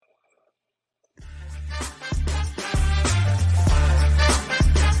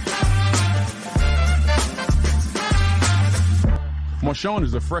Marshawn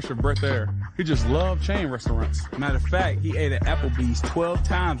is a fresher breath of air. He just loved chain restaurants. Matter of fact, he ate at Applebee's 12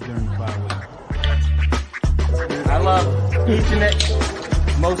 times during the 5 week. I love each and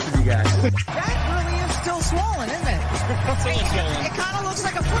most of you guys. That really is still swollen, isn't it? It kind of looks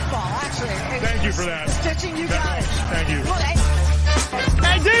like a football, actually. Thank you for that. The stitching, you got it. Thank you. Look,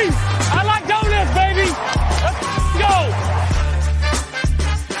 Hey, D, I like donuts, baby. Let's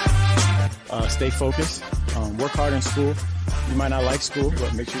go. Stay focused. Work hard in school. You might not like school,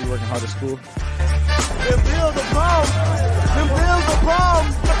 but make sure you're working hard at school. Them bills are bomb. Them bills are bomb.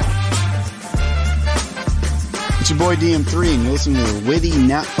 It's your boy DM3, and you're listening to the Witty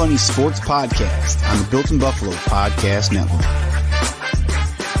Not Funny Sports Podcast on the Built in Buffalo Podcast Network.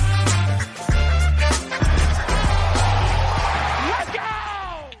 Let's go.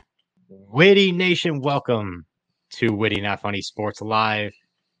 Witty Nation, welcome to Witty Not Funny Sports Live,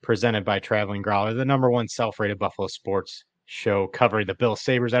 presented by Traveling Growler, the number one self-rated Buffalo sports show covering the Bill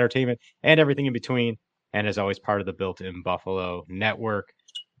Sabres entertainment and everything in between, and as always part of the Built in Buffalo network.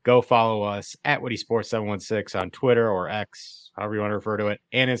 Go follow us at Witty Sports 716 on Twitter or X, however you want to refer to it,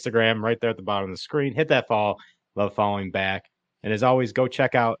 and Instagram right there at the bottom of the screen. Hit that follow. Love following back. And as always, go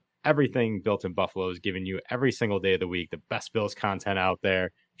check out everything Built in Buffalo is giving you every single day of the week. The best Bills content out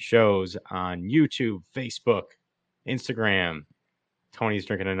there. Shows on YouTube, Facebook, Instagram. Tony's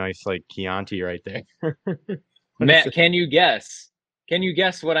drinking a nice Chianti right there. Matt, can you guess? Can you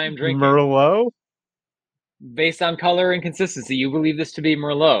guess what I'm drinking? Merlot? Based on color and consistency, you believe this to be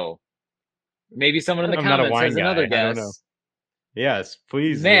Merlot. Maybe someone in the comments has another guess. Yes,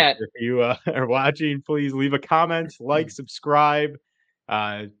 please. Matt, if you are watching, please leave a comment, subscribe,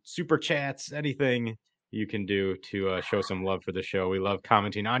 super chats, anything you can do to show some love for the show. We love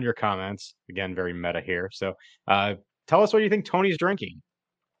commenting on your comments. Again, very meta here. So tell us what you think Tony's drinking.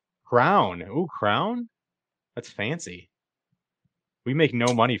 Crown. Ooh, Crown? That's fancy. We make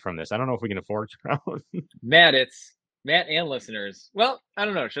no money from this. I don't know if we can afford Crown. Matt and listeners. Well, I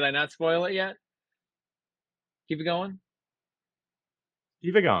don't know. Should I not spoil it yet? Keep it going?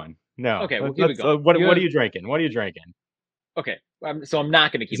 Keep it going. No. Okay, we'll keep it going. What are you drinking? What are you drinking? Okay, so I'm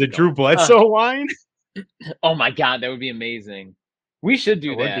not going to keep it going. Is it Drew Bledsoe wine? Oh my God, that would be amazing. We should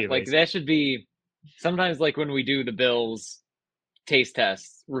do that. That should be sometimes when we do the Bills taste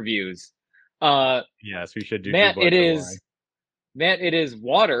tests reviews. Yes, we should do. Matt, it is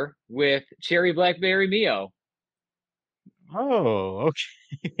water with cherry blackberry Mio. Oh,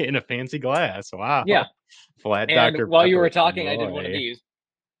 okay. In a fancy glass. Wow. Yeah. Flat and Dr. while Pepper. you were talking, I did one of these.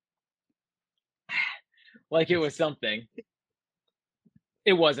 Like it was something.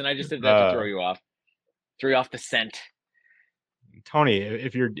 It wasn't. I just did that to throw you off. Throw you off the scent. Tony,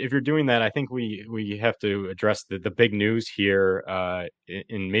 if you're doing that, I think we have to address the big news here,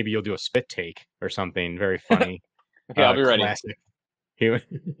 and maybe you'll do a spit take or something very funny. Okay, I'll be ready. Classic.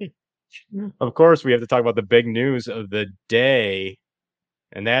 Of course, we have to talk about the big news of the day,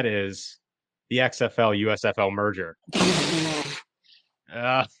 and that is the XFL-USFL merger.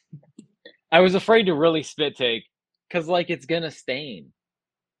 I was afraid to really spit take because it's gonna stain,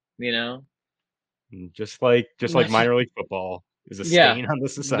 just like minor league football is a stain on the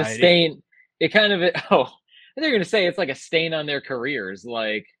society. The stain, it kind of they're gonna say it's like a stain on their careers.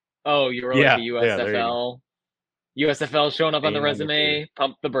 Like, oh, you were a USFL. USFL showing up on the resume,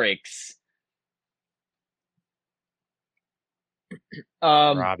 pump the brakes.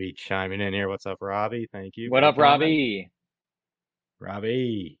 Robbie chiming in here. What's up, Robbie? Thank you. What up, Robbie?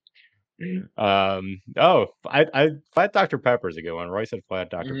 Robbie. Flat Dr. Pepper is a good one. Roy said flat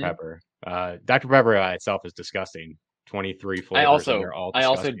Dr. Pepper. Dr. Pepper itself is disgusting. 23 flavors. I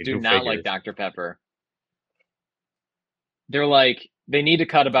also do not like Dr. Pepper. They're they need to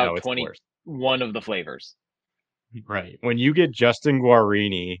cut about 21 of the flavors. Right. When you get Justin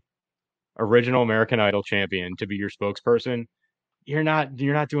Guarini, original American Idol champion, to be your spokesperson, you're not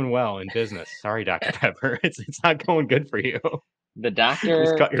doing well in business. Sorry, Dr. Pepper. It's not going good for you. The doctor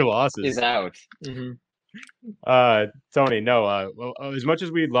just cut your losses. Is out. Tony, no. As much as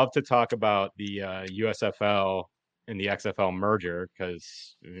we'd love to talk about the USFL and the XFL merger,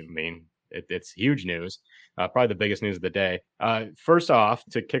 because it's huge news. Probably the biggest news of the day. First off,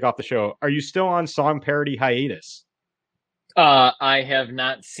 to kick off the show, are you still on song parody hiatus? I have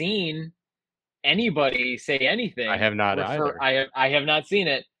not seen anybody say anything. I have not either. I have not seen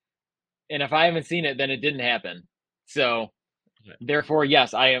it. And if I haven't seen it, then it didn't happen. So therefore,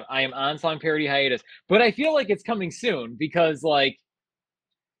 yes, I am on song parody hiatus. But I feel like it's coming soon because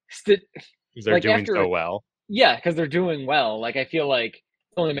they're doing so well. Yeah, because they're doing well. I feel like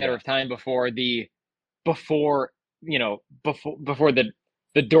it's only a matter of time before the Dorsey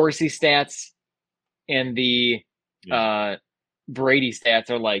stats and the Brady stats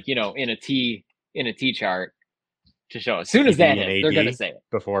are like, in a T chart to show. As soon as that hits, they're gonna say it.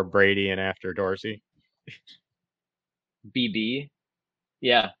 Before Brady and after Dorsey. BB.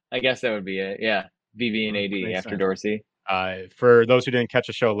 Yeah, I guess that would be it. Yeah. BB and AD after Dorsey. For those who didn't catch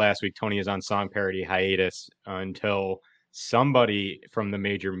the show last week, Tony is on song parody hiatus until somebody from the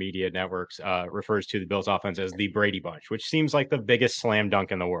major media networks refers to the Bills offense as the Brady Bunch, which seems like the biggest slam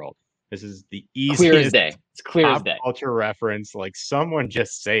dunk in the world. This is the easiest clear as day. It's clear as day. Culture reference. Like, someone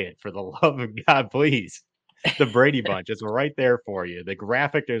just say it, for the love of God, please. The Brady Bunch. It's right there for you. The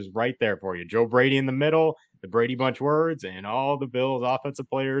graphic is right there for you. Joe Brady in the middle, the Brady Bunch words, and all the Bills offensive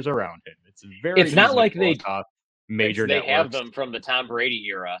players around him. It's not like they have them from the Tom Brady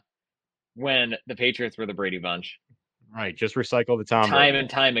era when the Patriots were the Brady Bunch. Right. Just recycle the Tom Brady. Brady. And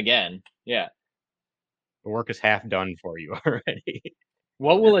time again. Yeah. The work is half done for you already.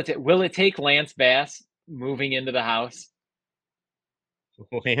 What will it will it take Lance Bass moving into the house?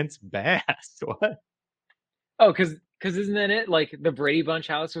 Lance Bass? What? Oh, because isn't that it? Like, the Brady Bunch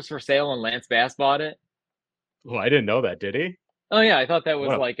house was for sale and Lance Bass bought it. Well, I didn't know that. Did he? Oh yeah, I thought that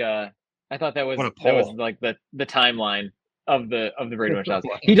was like the timeline of the Brady Bunch house.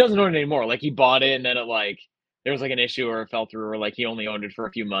 He doesn't own it anymore. Like, he bought it and then it there was like an issue or it fell through, or like he only owned it for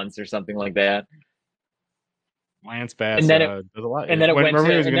a few months or something like that. Lance Bass and then does a lot. And then it went to,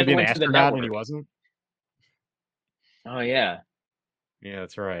 he was going to be an astronaut and he wasn't. Oh yeah. Yeah,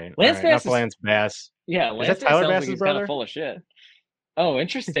 that's right. Lance Bass. Lance Bass. Yeah, Lance Bass Tyler Bass's brother? Kind of full of shit. Oh,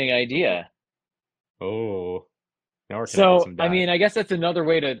 interesting idea. Oh. So, I mean, I guess that's another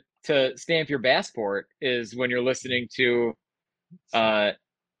way to stamp your passport is when you're listening to NSYNC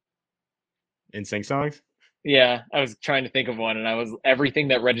songs? Yeah, I was trying to think of one, and everything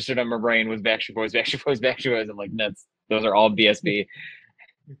that registered on my brain was Backstreet Boys, Backstreet Boys, Backstreet Boys. I'm like, those are all BSB.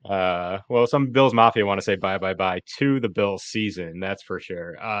 Well, some Bills Mafia want to say bye to the Bills season. That's for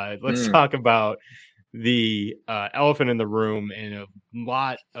sure. Let's talk about the elephant in the room and a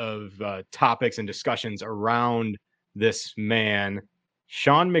lot of topics and discussions around this man,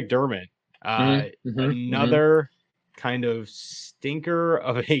 Sean McDermott. Another kind of stinker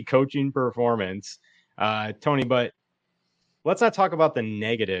of a coaching performance. Tony, but let's not talk about the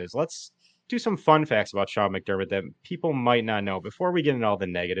negatives. Let's do some fun facts about Sean McDermott that people might not know before we get into all the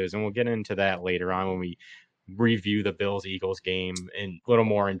negatives, and we'll get into that later on when we review the Bills-Eagles game in a little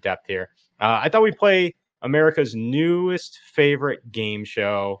more in depth here. I thought we'd play America's newest favorite game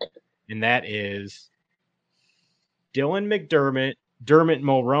show, and that is Dylan McDermott, Dermot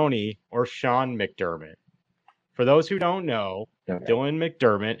Mulroney, or Sean McDermott. For those who don't know, Dylan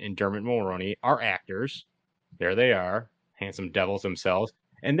McDermott and Dermot Mulroney are actors. There they are, handsome devils themselves.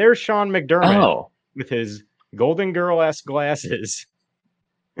 And there's Sean McDermott with his Golden Girl-esque glasses.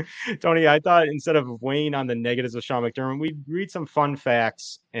 Tony, I thought instead of weighing on the negatives of Sean McDermott, we'd read some fun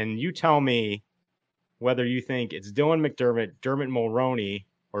facts, and you tell me whether you think it's Dylan McDermott, Dermot Mulroney,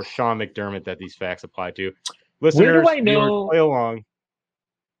 or Sean McDermott that these facts apply to. Listeners, play along.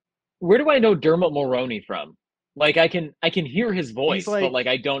 Where do I know Dermot Mulroney from? Like, I can hear his voice, but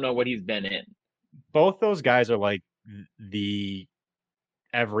I don't know what he's been in. Both those guys are like the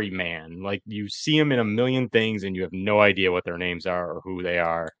everyman. Like, you see them in a million things and you have no idea what their names are or who they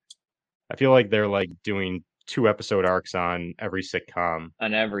are. I feel like they're like doing 2-episode arcs on every sitcom.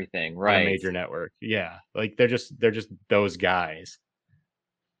 On everything, right? On a major network. Yeah. Like, they're just those guys.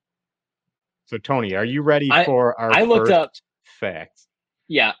 So, Tony, are you ready for our first fact?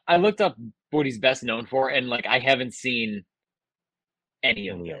 Yeah, I looked up what he's best known for, and I haven't seen any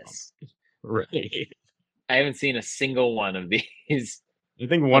of this. Right. I haven't seen a single one of these. I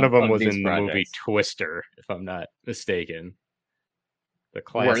think one of them was in the movie Twister, if I'm not mistaken. The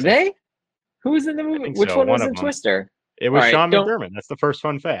classic. Were they? Who was in the movie? Which one was in Twister? It was Sean McDermott. That's the first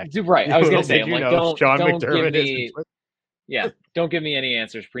fun fact. Right. I was going to say, don't give me. Yeah, don't give me any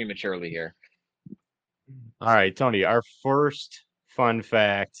answers prematurely here. All right, Tony, our first fun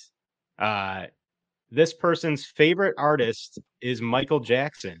fact. This person's favorite artist is Michael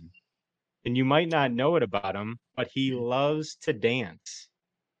Jackson. And you might not know it about him, but he loves to dance.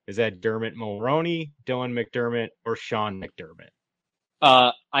 Is that Dermot Mulroney, Dylan McDermott, or Sean McDermott?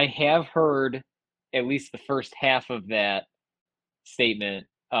 I have heard at least the first half of that statement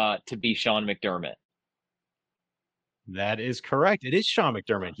to be Sean McDermott. That is correct. It is Sean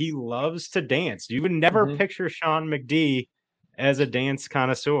McDermott. He loves to dance. You would never picture Sean McD as a dance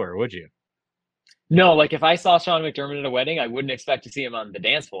connoisseur, would you? No, if I saw Sean McDermott at a wedding, I wouldn't expect to see him on the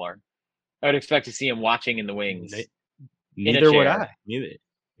dance floor. I would expect to see him watching in the wings. Neither would I. Neither.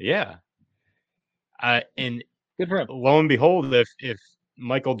 Yeah. And good for him. Lo and behold, if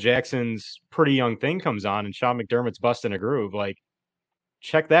Michael Jackson's Pretty Young Thing comes on and Sean McDermott's busting a groove, like,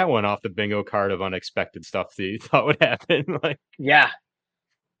 check that one off the bingo card of unexpected stuff that you thought would happen. Like, yeah,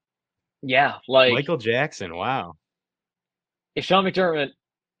 like Michael Jackson. Wow. if Sean McDermott,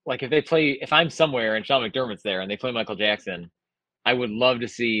 like if I'm somewhere and Sean McDermott's there and they play Michael Jackson, I would love to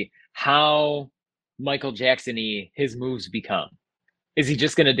see how Michael Jackson-y his moves become. Is he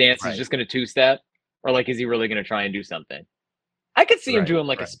just going to dance? Right. He's just going to two-step? Or like, is he really going to try and do something? I could see him doing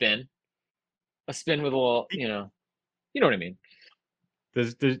like a spin with a little, you know what I mean?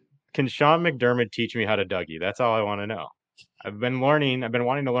 Can Sean McDermott teach me how to Dougie? That's all I want to know. I've been wanting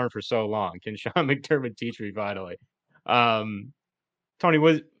to learn for so long. Can Sean McDermott teach me finally? Tony,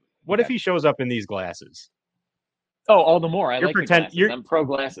 what if he shows up in these glasses? Oh, all the more. I like the glasses. I'm pro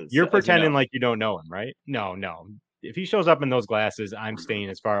glasses. You're pretending like you don't know him, right? No. If he shows up in those glasses, I'm staying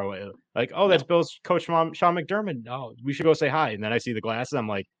as far away. Like, oh, that's Bill's coach, Sean McDermott. Oh, we should go say hi. And then I see the glasses. I'm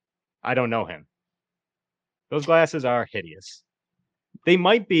like, I don't know him. Those glasses are hideous. They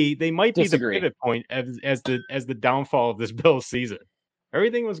might be the pivot point as the downfall of this Bills season.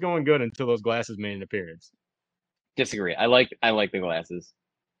 Everything was going good until those glasses made an appearance. Disagree. I like the glasses.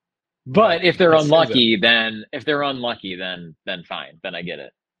 But if they're unlucky, then fine. Then I get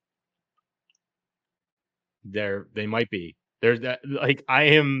it. They might be. There's that, like, I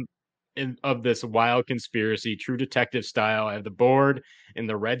am of this wild conspiracy, true detective style. I have the board and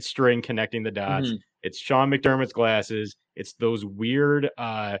the red string connecting the dots. Mm-hmm. It's Sean McDermott's glasses. It's those weird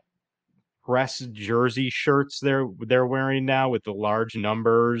press jersey shirts they're wearing now with the large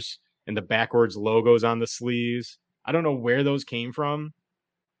numbers and the backwards logos on the sleeves. I don't know where those came from.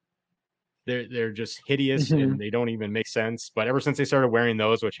 They're just hideous and they don't even make sense. But ever since they started wearing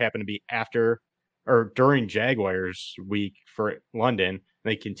those, which happened to be after or during Jaguars week for London,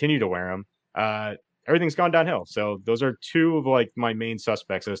 they continue to wear them. Everything's gone downhill. So those are two of like my main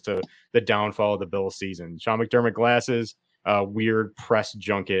suspects as to the downfall of the Bills season. Sean McDermott glasses, weird press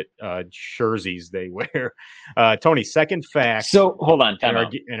junket jerseys they wear. Tony, second fact. So hold on, time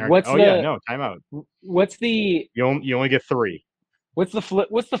out. Time out. What's the? You only get 3. What's the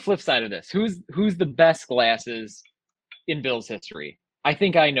flip side of this? Who's the best glasses in Bills history? I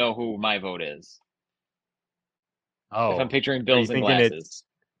think I know who my vote is. Oh, if I'm picturing Bills and glasses.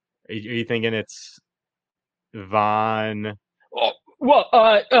 Are you thinking it's Von? Oh, well,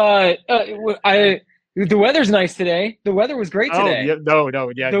 the weather's nice today. The weather was great today. Yeah,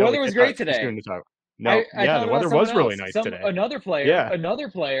 the weather was great today. The weather was really nice today. Another player.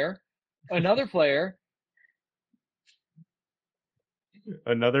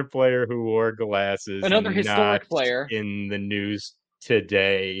 Another player who wore glasses. Another historic player in the news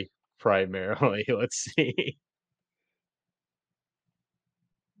today, primarily. Let's see.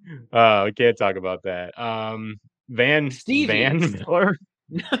 We can't talk about that. Van Miller.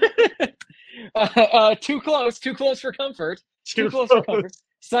 Too close for comfort. Too close for comfort.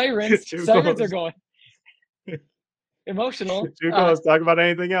 Sirens are going. Emotional. Too close. Talk about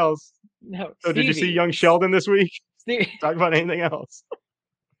anything else. No. So did you see young Sheldon this week? Talk about anything else.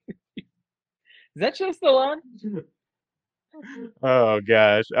 Is that just the one? Oh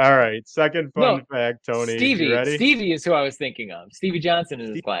gosh! All right, second fun fact, Tony. Stevie, you ready? Stevie is who I was thinking of. Stevie Johnson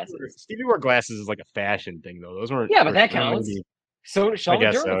in his glasses. Stevie wore glasses as like a fashion thing, though. Those weren't. Yeah, but that counts. So Sean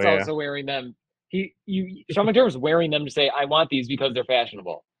McDermott's also wearing them. Sean McDermott's wearing them to say, "I want these because they're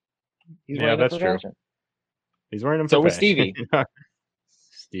fashionable." That's true. Fashion. He's wearing them. So was Stevie.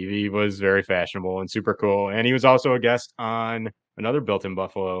 Stevie was very fashionable and super cool, and he was also a guest on another Built in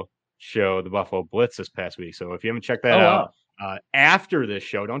Buffalo show, the Buffalo Blitz, this past week. So if you haven't checked that out. After this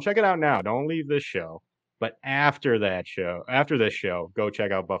show, don't check it out now. Don't leave this show. But after this show, go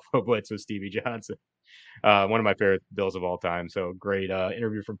check out Buffalo Blitz with Stevie Johnson. One of my favorite Bills of all time. So great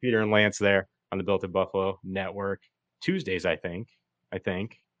interview from Peter and Lance there on the Built in Buffalo Network. Tuesdays, I think. I'm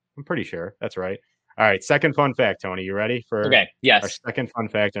pretty sure. That's right. All right. Second fun fact, Tony. You ready for yes. our second fun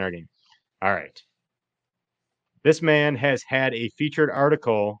fact in our game? All right. This man has had a featured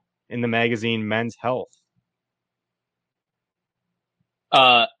article in the magazine Men's Health.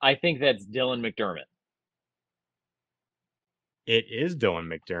 I think that's Dylan McDermott. It is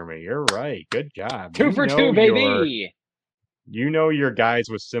Dylan McDermott. You're right. Good job. 2 for 2, baby. You know your guys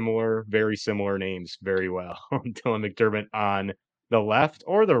with very similar names very well. Dylan McDermott on the left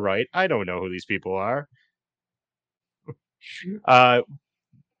or the right. I don't know who these people are. To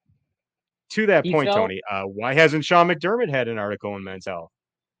that point, Tony, why hasn't Sean McDermott had an article in Men's Health?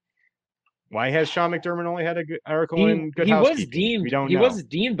 Why has Sean McDermott only had an article in Good Housekeeping? He was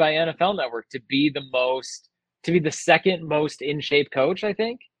deemed by NFL Network to be the second most in shape coach, I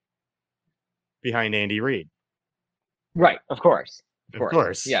think. Behind Andy Reid. Right, of course. Of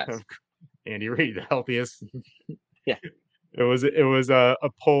course. Yes. Andy Reid, the healthiest. Yeah. It was a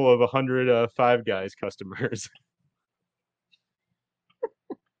poll of 100 Five Guys customers.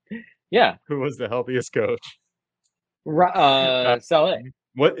 Yeah. Who was the healthiest coach? Saleh.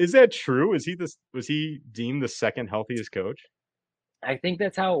 What is that true? Was he deemed the second healthiest coach? I think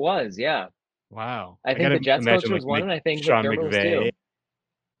that's how it was. Yeah. Wow. I think gotta the Jets coach imagine, was one, and I think Sean McDermott was McVay. two.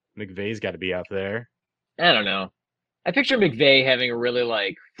 McVay's got to be up there. I don't know. I picture McVay having a really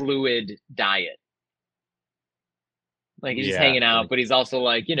like fluid diet. Like he's just hanging out, but he's also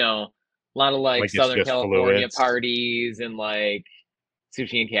like, a lot of like it's Southern just California fluids. parties and like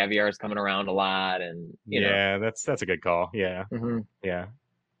sushi and caviar is coming around a lot, and you know. That's a good call. Yeah. Mm-hmm. Yeah.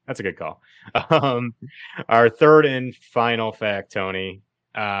 That's a good call. Our third and final fact, Tony.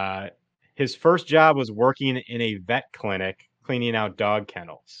 His first job was working in a vet clinic cleaning out dog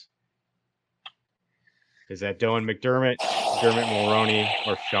kennels. Is that Dylan McDermott, Dermot Mulroney,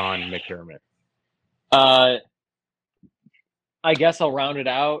 or Sean McDermott? I guess I'll round it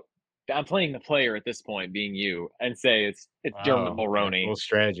out. I'm playing the player at this point, being you, and say it's Dermot Mulroney. Little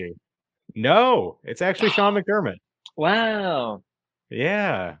strategy. No, it's actually Sean McDermott. Wow.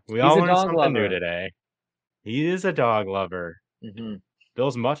 Yeah, we He's all a learned dog something lover. new today. He is a dog lover. Mm-hmm.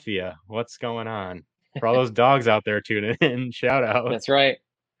 Bill's Mafia. What's going on? For all those dogs out there tuning in, shout out. That's right.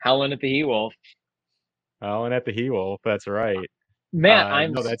 Howling at the He-Wolf. Howling at the He-Wolf. That's right.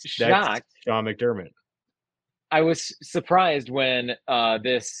 Matt, that's shocked. Sean McDermott. I was surprised when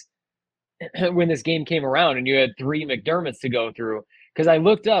this game came around and you had 3 McDermotts to go through, because I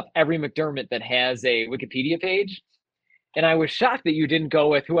looked up every McDermott that has a Wikipedia page, and I was shocked that you didn't go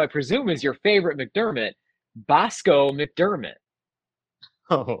with who I presume is your favorite McDermott, Bosco McDermott.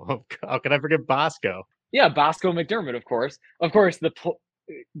 Oh, how can I forget Bosco? Yeah, Bosco McDermott, of course. Of course,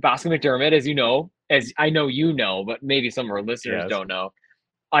 Bosco McDermott, as I know you know, but maybe some of our listeners don't know,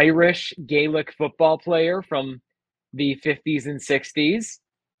 Irish Gaelic football player from the 50s and 60s.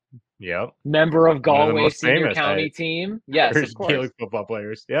 Yep. Member of Galway senior county team. Yes, Irish of course. Gaelic football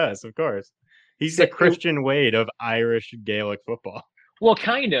players. Yes, of course. He's the Christian Wade of Irish Gaelic football. Well,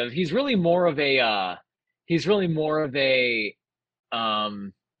 kind of. He's really more of a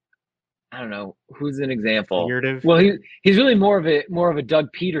I don't know, who's an example. Figurative? Well, he's really more of a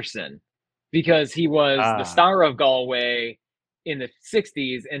Doug Peterson, because he was the star of Galway in the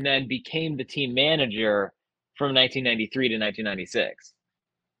 60s and then became the team manager from 1993 to 1996.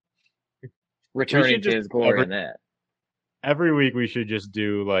 Returning to his glory in that. Every week we should just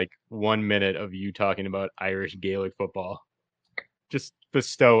do like 1 minute of you talking about Irish Gaelic football. Just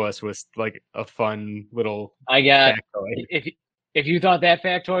bestow us with like a fun little factoid. If you thought that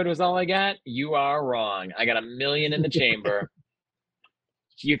factoid was all I got, you are wrong. I got 1 million in the chamber.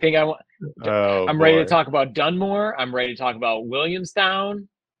 You think I want? I'm ready to talk about Dunmore. I'm ready to talk about Williamstown.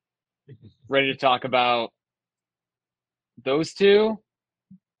 Ready to talk about those two.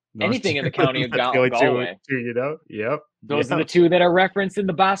 Anything in the county of Galway. Yep. Those are the two that are referenced in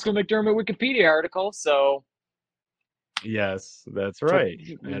the Bosco McDermott Wikipedia article. So, yes, that's right.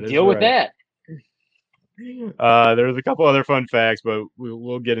 Deal with that. There's a couple other fun facts, but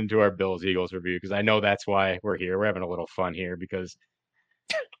we'll get into our Bills Eagles review, because I know that's why we're here. We're having a little fun here because,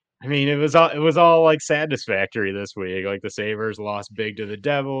 I mean, it was all like sadness factory this week. Like the Sabres lost big to the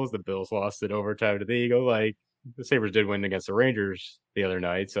Devils, the Bills lost it overtime to the Eagles. Like the Sabres did win against the Rangers the other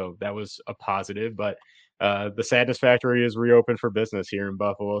night, so that was a positive. But the sadness factory is reopened for business here in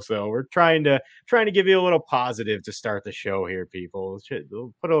Buffalo, so we're trying to give you a little positive to start the show here, people.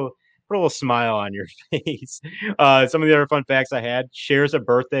 Put a little smile on your face. Some of the other fun facts I had: shares a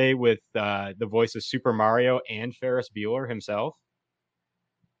birthday with the voice of Super Mario and Ferris Bueller himself.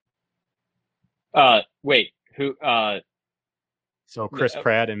 Wait, who? So Chris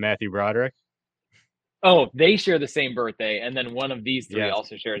Pratt and Matthew Broderick. Oh, they share the same birthday, and then one of these three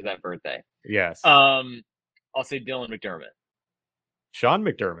also shares that birthday. Yes. I'll say Dylan McDermott. Sean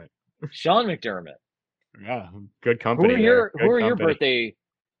McDermott. Sean McDermott. Yeah, good company. Who are your birthday?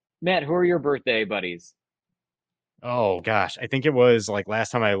 Matt, who are your birthday buddies? Oh gosh, I think it was like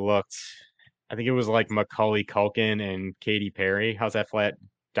last time I looked. I think it was like Macaulay Culkin and Katy Perry. How's that flat,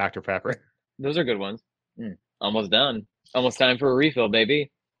 Dr. Pepper? Those are good ones. Almost done. Almost time for a refill,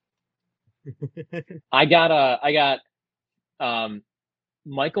 baby. I got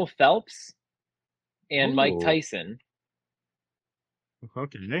Michael Phelps and Mike Tyson.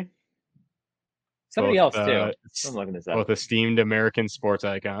 Okay. Somebody else too. I'm looking this up. Both esteemed American sports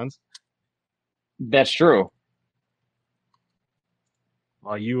icons. That's true.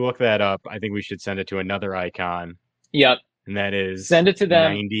 While you look that up, I think we should send it to another icon. Yep. And that is send it to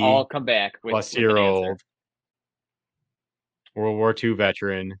them. I'll come back with +year-old World War II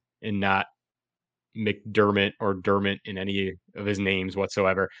veteran, and not McDermott or Dermott in any of his names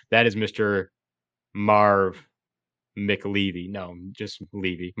whatsoever. That is Mr. Marv McLevy. No, just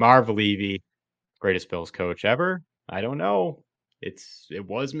Levy. Marv Levy, greatest Bills coach ever. I don't know. It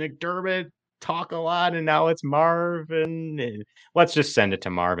was McDermott, talk a lot, and now it's Marvin. Let's just send it to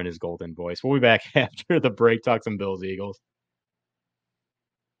Marvin, his golden voice. We'll be back after the break, talk some Bills Eagles.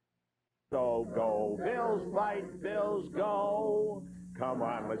 So go, Bills fight, Bills go. Come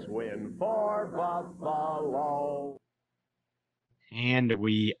on, let's win for Buffalo. And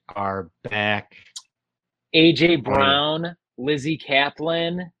we are back. AJ Brown, Lizzie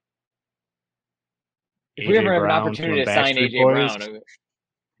Kaplan. If we ever have an opportunity to sign AJ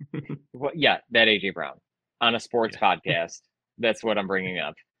Brown, yeah, that AJ Brown on a sports podcast. That's what I'm bringing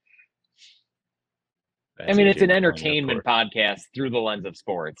up. I mean, it's an entertainment podcast through the lens of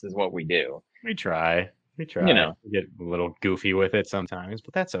sports is what we do. We try. We get a little goofy with it sometimes,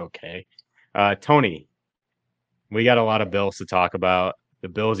 but that's okay. Tony, we got a lot of Bills to talk about. The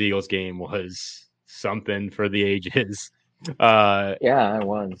Bills-Eagles game was something for the ages. Yeah, it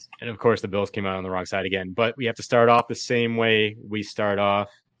was. And of course, the Bills came out on the wrong side again. But we have to start off the same way we start off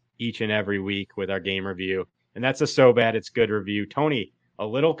each and every week with our game review. And that's a So Bad It's Good review. Tony, a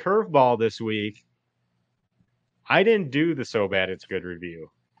little curveball this week. I didn't do the So Bad It's Good review.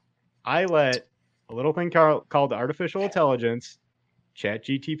 I let a little thing called artificial intelligence,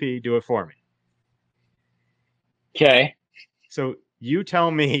 ChatGTP, do it for me. Okay. So you tell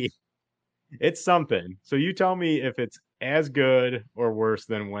me it's something. So you tell me if it's as good or worse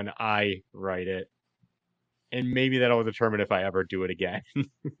than when I write it. And maybe that'll determine if I ever do it again.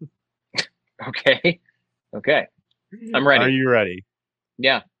 Okay. I'm ready. Are you ready?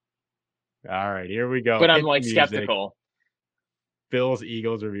 Yeah. All right, here we go. But I'm like skeptical. Bills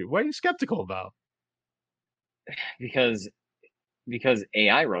Eagles review. What are you skeptical about? Because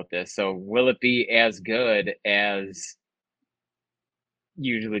AI wrote this. So will it be as good as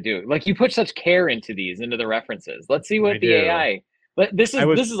usually do? Like, you put such care into the references. Let's see what the AI. But this is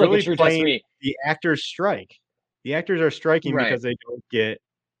really like a true test for me. The actors strike. The actors are striking Right. because they don't get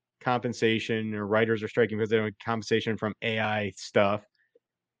compensation, or writers are striking because they don't get compensation from AI stuff.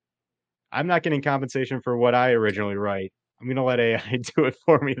 I'm not getting compensation for what I originally write. I'm going to let AI do it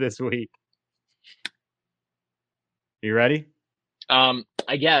for me this week. You ready? I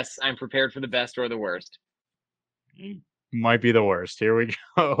guess I'm prepared for the best or the worst. Might be the worst. Here we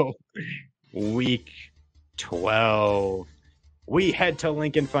go. Week 12. We head to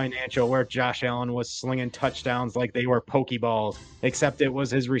Lincoln Financial, where Josh Allen was slinging touchdowns like they were Pokeballs, except it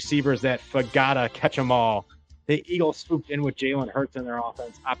was his receivers that forgotta catch them all. The Eagles swooped in with Jalen Hurts in their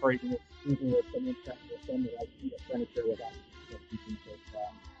offense, operating with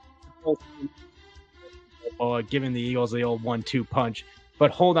giving the Eagles the old 1-2 punch.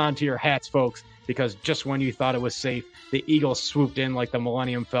 But hold on to your hats, folks, because just when you thought it was safe, the Eagles swooped in like the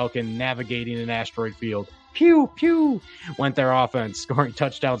Millennium Falcon navigating an asteroid field. Pew, pew, went their offense, scoring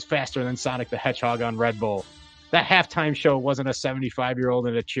touchdowns faster than Sonic the Hedgehog on Red Bull. That halftime show wasn't a 75-year-old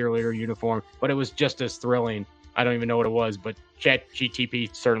in a cheerleader uniform, but it was just as thrilling. I don't even know what it was, but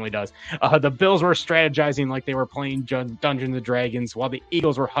ChatGTP certainly does. The Bills were strategizing like they were playing Dungeons & Dragons, while the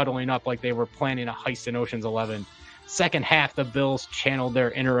Eagles were huddling up like they were planning a heist in Ocean's 11. Second half, the Bills channeled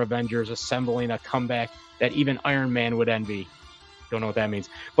their inner Avengers, assembling a comeback that even Iron Man would envy. Don't know what that means.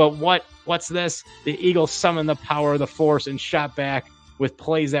 But what's this? The Eagles summoned the power of the Force and shot back with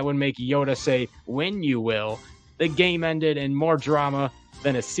plays that would make Yoda say, "When you will." The game ended in more drama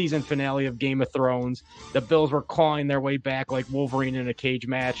than a season finale of Game of Thrones. The Bills were clawing their way back like Wolverine in a cage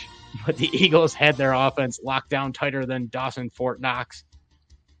match, but the Eagles had their offense locked down tighter than Fort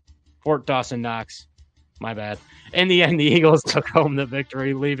Dawson Knox. My bad. In the end, the Eagles took home the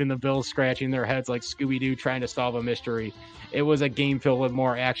victory, leaving the Bills scratching their heads like Scooby-Doo trying to solve a mystery. It was a game filled with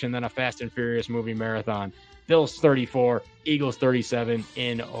more action than a Fast and Furious movie marathon. Bills 34, Eagles 37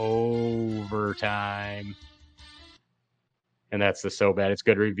 in overtime. And that's the So Bad It's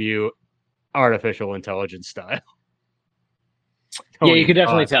Good review, artificial intelligence style. Yeah, you could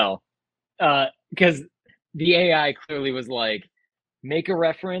definitely tell. Because the AI clearly was like, make a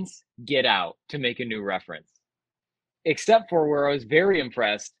reference, get out to make a new reference. Except for where I was very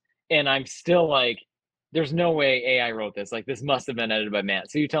impressed, and I'm still like, there's no way AI wrote this. Like, this must have been edited by Matt.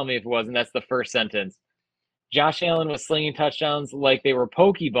 So you tell me if it was, and that's the first sentence. Josh Allen was slinging touchdowns like they were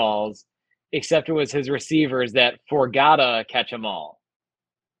Pokeballs, except it was his receivers that forgotta catch them all.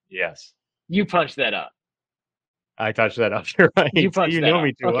 Yes. You punched that up. I touched that up. You're right. You punched that up.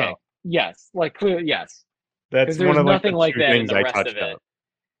 Me too well. Yes. Like, clearly, yes. That's there's one of nothing the like two that in things the I rest of touched it. up.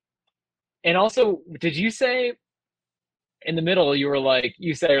 And also, did you say in the middle,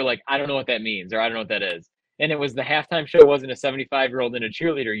 you said, you're like, I don't know what that means, or I don't know what that is. And it was the halftime show wasn't a 75-year-old in a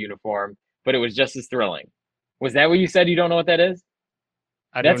cheerleader uniform, but it was just as thrilling. Was that what you said? You don't know what that is?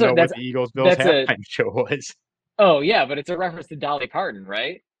 I don't know what the Eagles-Bills halftime show was. Oh, yeah, but it's a reference to Dolly Parton,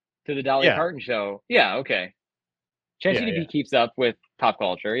 right? To the Dolly Parton show. Yeah, okay. ChatGPT keeps up with pop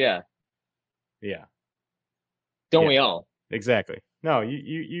culture, yeah. Yeah. Don't we all? Exactly. No,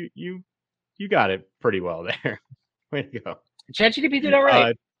 you got it pretty well there. Way to go. ChatGPT did all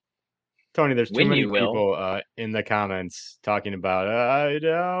right. Tony, there's too many people in the comments talking about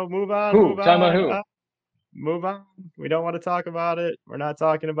move on, who? Move on. Talking about who? Move on. We don't want to talk about it. We're not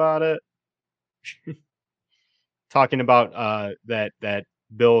talking about it. Talking about that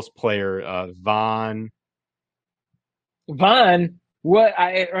Bills player, Vaughn. Vaughn? What?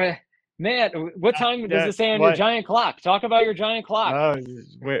 Matt, what time does it say on your giant clock? Talk about your giant clock.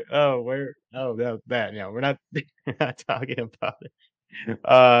 That. No, we're not talking about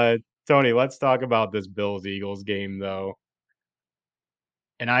it. Tony, let's talk about this Bills-Eagles game, though.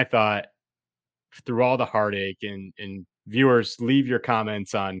 And I thought, through all the heartache, and viewers, leave your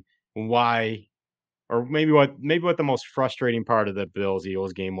comments on why, or maybe what the most frustrating part of the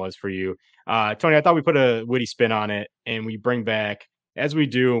Bills-Eagles game was for you. Tony, I thought we put a witty spin on it, and we bring back, as we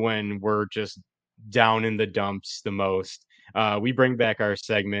do when we're just down in the dumps the most, we bring back our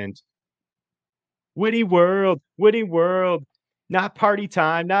segment, Witty World, not party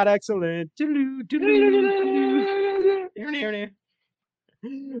time, not excellent.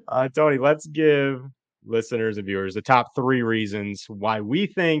 Tony, let's give listeners and viewers the top 3 reasons why we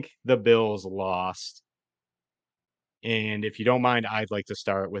think the Bills lost. And if you don't mind, I'd like to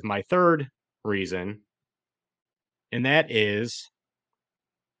start with my 3rd reason, and that is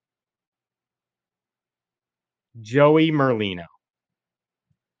Joey Merlino.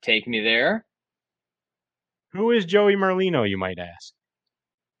 Take me there. Who is Joey Merlino, you might ask?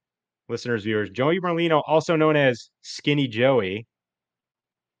 Listeners, viewers, Joey Merlino, also known as Skinny Joey,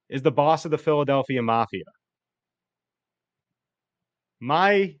 is the boss of the Philadelphia Mafia.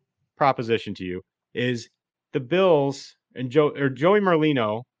 My proposition to you is the Bills and Joey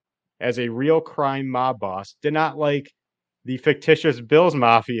Merlino, as a real crime mob boss, did not like the fictitious Bills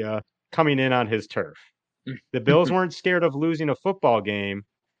Mafia coming in on his turf. The Bills weren't scared of losing a football game.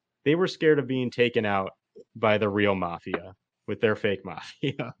 They were scared of being taken out by the real Mafia with their fake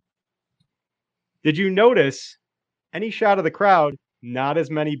Mafia. Did you notice any shot of the crowd? Not as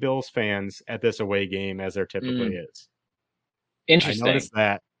many Bills fans at this away game as there typically is. Interesting. I noticed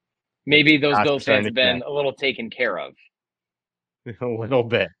that. Maybe those Bills fans have been a little taken care of. A little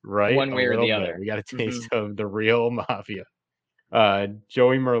bit, right? One way or the other. We got a taste of the real Mafia.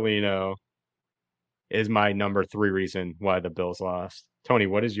 Joey Merlino is my number 3 reason why the Bills lost. Tony,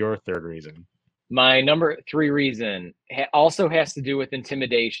 what is your 3rd reason? My number 3 reason also has to do with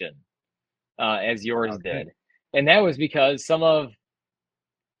intimidation, as yours did. And that was because some of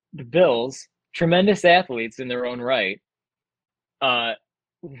the Bills, tremendous athletes in their own right,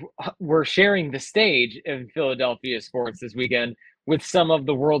 were sharing the stage in Philadelphia sports this weekend with some of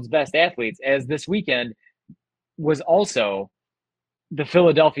the world's best athletes, as this weekend was also the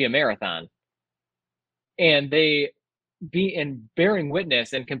Philadelphia Marathon. And bearing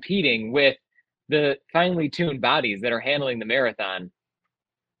witness and competing with the finely tuned bodies that are handling the marathon,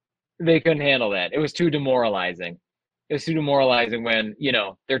 they couldn't handle that. It was too demoralizing. It was too demoralizing when,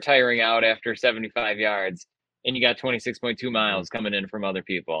 they're tiring out after 75 yards and you got 26.2 miles coming in from other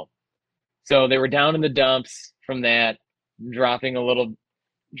people. So they were down in the dumps from that, dropping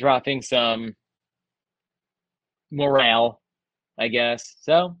some morale, I guess.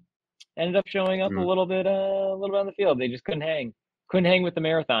 So ended up showing up a little bit on the field. They just couldn't hang with the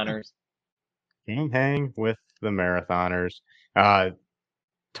marathoners. Can't hang with the marathoners.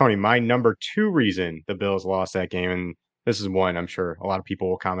 Tony, my number 2 reason the Bills lost that game, and this is one I'm sure a lot of people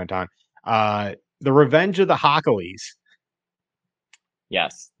will comment on, the revenge of the Hockleys.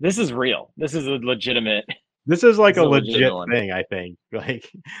 Yes, this is real. This is a legitimate. This is like a legit thing, I think.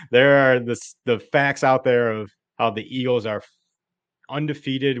 Like, there are the facts out there of how the Eagles are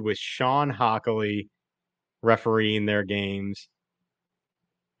undefeated with Sean Hockley refereeing their games.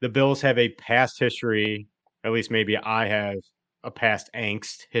 The Bills have a past history, at least maybe I have a past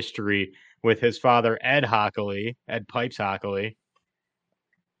angst history with his father, Ed Pipes Hockley.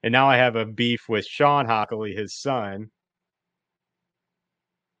 And now I have a beef with Sean Hockley, his son.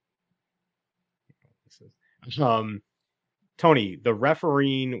 Tony, the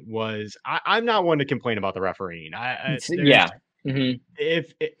refereeing was. I'm not one to complain about the refereeing.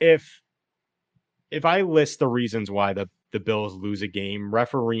 If I list the reasons why the Bills lose a game,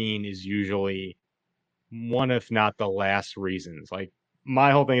 refereeing is usually one, if not the last reasons. Like,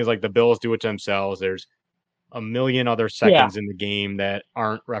 my whole thing is like the Bills do it themselves. There's a million other seconds in the game that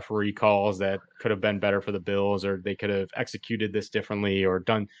aren't referee calls that could have been better for the Bills, or they could have executed this differently or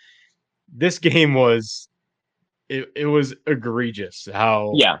done. This game was it was egregious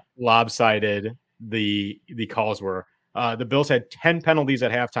how lopsided the calls were. The Bills had 10 penalties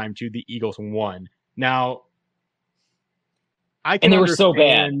at halftime to the Eagles 1. Now, I can and they were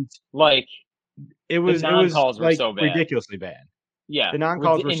understand, so bad. Like, it was non-calls were like so bad. ridiculously bad. Yeah, The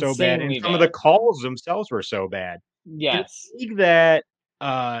non-calls were so bad, and some of the calls themselves were so bad. Yes. In a league that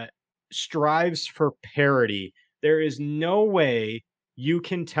strives for parity, there is no way you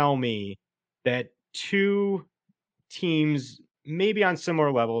can tell me that two teams, maybe on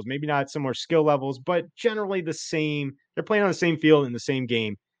similar levels, maybe not similar skill levels, but generally the same, they're playing on the same field in the same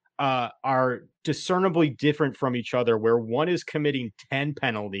game, are discernibly different from each other, where one is committing 10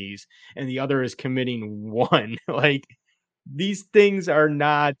 penalties and the other is committing 1. Like, these things are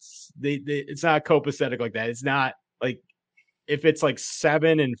not, it's not copacetic like that. It's not like, if it's like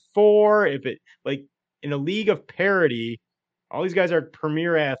 7-4, if it, like, in a league of parity, all these guys are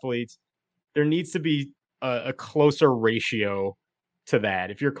premier athletes. There needs to be a closer ratio to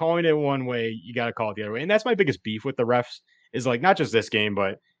that. If you're calling it one way, you got to call it the other way. And that's my biggest beef with the refs, is like, not just this game,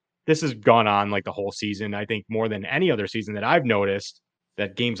 but this has gone on like the whole season. I think more than any other season that I've noticed,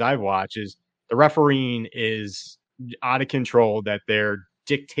 that games I've watched, is the refereeing is out of control, that they're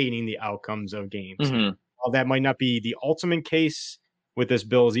dictating the outcomes of games. Mm-hmm. While that might not be the ultimate case with this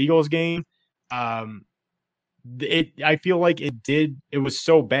Bills-Eagles game, I feel like it was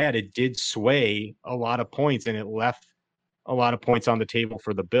so bad, it did sway a lot of points, and it left a lot of points on the table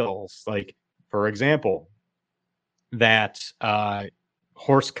for the Bills. Like, for example, that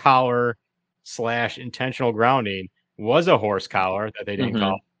horse collar / intentional grounding was a horse collar that they didn't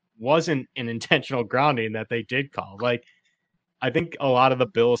call, wasn't an intentional grounding that they did call. Like, I think a lot of the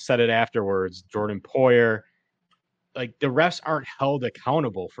Bills said it afterwards. Jordan Poyer, like, the refs aren't held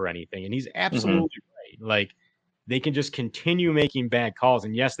accountable for anything, and he's absolutely right. Like, they can just continue making bad calls,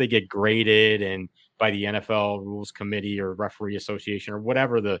 and yes, they get graded and by the NFL Rules Committee or Referee Association or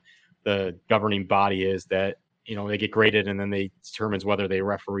whatever the governing body is, that, you know, they get graded and then they determines whether they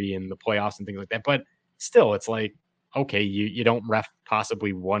referee in the playoffs and things like that. But still, it's like, okay, you don't ref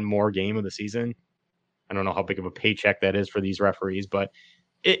possibly one more game of the season. I don't know how big of a paycheck that is for these referees, but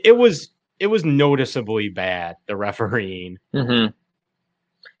it was noticeably bad, the refereeing. Mm-hmm.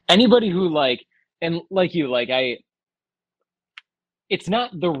 Anybody who it's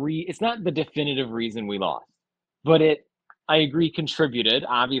not the definitive reason we lost, but I agree, contributed.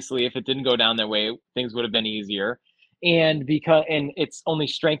 Obviously, if it didn't go down that way, things would have been easier. And it's only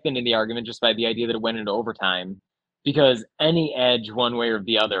strengthened in the argument just by the idea that it went into overtime, because any edge one way or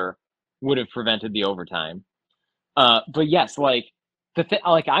the other would have prevented the overtime. But yes, like,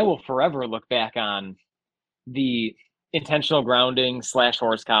 I will forever look back on the intentional grounding /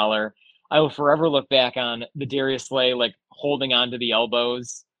 horse collar. I will forever look back on the Darius Slay, like, holding on to the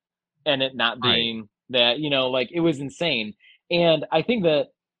elbows and it not being that, like, it was insane. And I think that,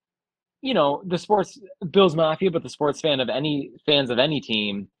 the sports Bills Mafia, but the sports fans of any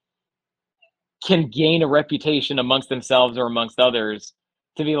team can gain a reputation amongst themselves or amongst others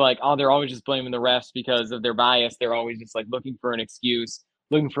to be like, oh, they're always just blaming the refs because of their bias. They're always just like looking for an excuse,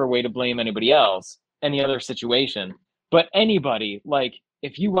 looking for a way to blame anybody else, any other situation. But anybody, like,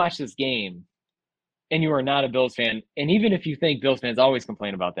 if you watch this game and you are not a Bills fan, and even if you think Bills fans always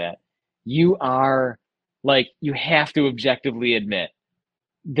complain about that, you have to objectively admit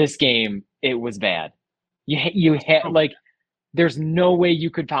this game, it was bad. There's no way you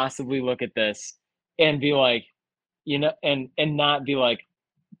could possibly look at this and be like, and not be like,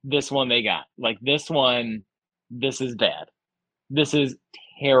 this one they got. Like, this is bad. This is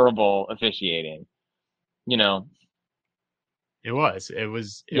terrible officiating. It was.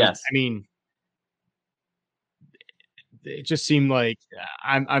 Yes. I mean, it just seemed like,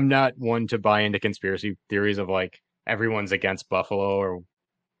 I'm not one to buy into conspiracy theories of like everyone's against Buffalo or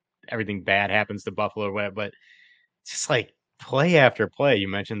everything bad happens to Buffalo or whatever, but just like play after play. You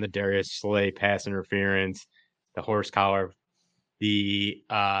mentioned the Darius Slay pass interference, the horse collar, the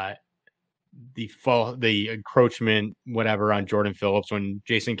encroachment, whatever, on Jordan Phillips when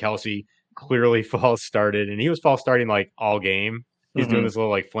Jason Kelce clearly false started, and he was false starting like all game. He's doing this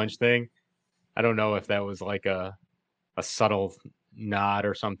little like flinch thing. I don't know if that was like a subtle nod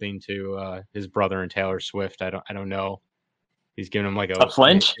or something to his brother and Taylor Swift. I don't know. He's giving him like a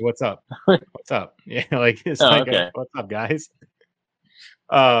flinch. Hey, what's up? What's up? Yeah, like it's okay. What's up, guys?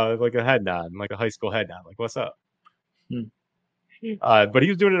 Like a head nod, like a high school head nod. Like, what's up? But he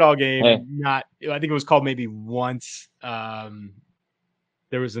was doing it all game. Hey. I think it was called maybe once. There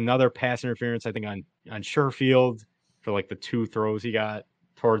was another pass interference, I think, on Sherfield for like the 2 throws he got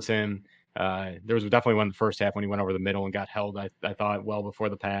towards him. There was definitely one in the first half when he went over the middle and got held, I thought, well before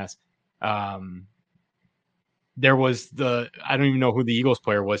the pass. There was I don't even know who the Eagles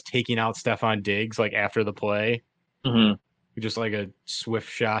player was, taking out Stephon Diggs like after the play. Mm-hmm. Just like a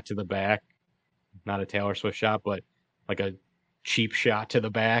swift shot to the back. Not a Taylor Swift shot, but like a cheap shot to the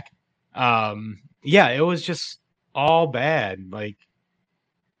back. Yeah, it was just all bad. Like,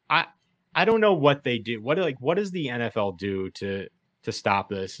 I don't know what they do. What does the NFL do to stop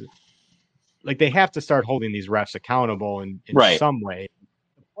this? Like, they have to start holding these refs accountable in Right. some way.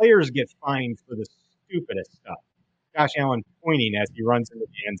 The players get fined for the stupidest stuff. Josh Allen pointing as he runs into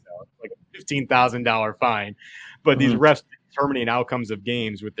the end zone, like a $15,000 fine. But these refs determining outcomes of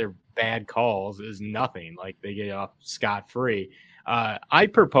games with their bad calls is nothing. Like, they get off scot-free. I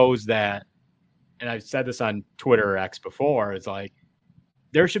propose that, and I've said this on Twitter or X before, it's like,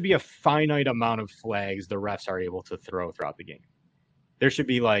 there should be a finite amount of flags the refs are able to throw throughout the game. There should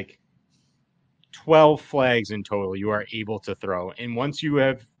be like 12 flags in total you are able to throw. And once you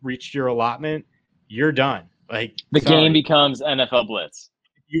have reached your allotment, you're done. Like, the game becomes NFL blitz.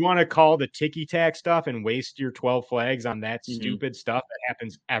 If you want to call the ticky-tack stuff and waste your 12 flags on that stupid stuff that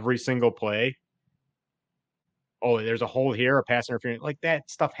happens every single play, oh, there's a hold here, a pass interference, like that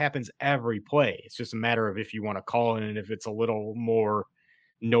stuff happens every play. It's just a matter of if you want to call it and if it's a little more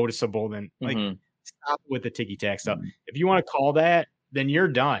noticeable than like stop with the ticky-tack stuff. If you want to call that, then you're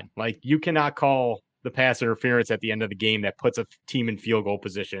done. Like, you cannot call the pass interference at the end of the game that puts a team in field goal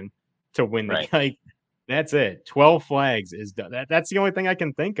position to win the like. That's it. 12 flags is done. That's the only thing I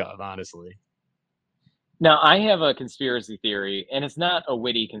can think of, honestly. Now, I have a conspiracy theory, and it's not a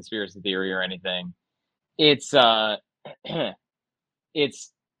witty conspiracy theory or anything. It's I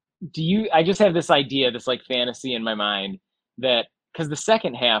just have this idea, this like fantasy in my mind that, because the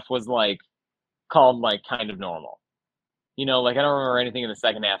second half was like called like kind of normal. You know, like I don't remember anything in the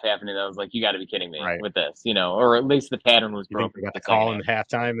second half happening that was like, you got to be kidding me with this, you know, or at least the pattern was broken. You got the call in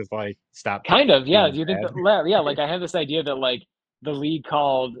halftime is like, stop. Kind of, yeah. Do you think that, yeah, like I have this idea that like the league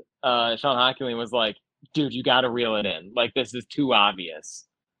called Sean Hockley and was like, dude, you got to reel it in. Like, this is too obvious.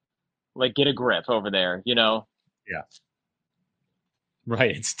 Like, get a grip over there, you know? Yeah.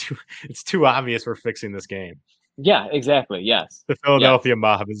 Right. It's too obvious we're fixing this game. Yeah, exactly. Yes. The Philadelphia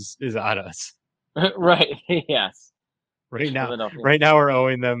mob is on us. Right. Yes. Right now we're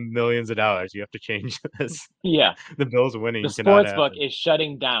owing them millions of dollars. You have to change this. Yeah. The Bills winning. The sports book is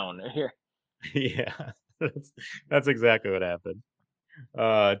shutting down here. Yeah. That's exactly what happened.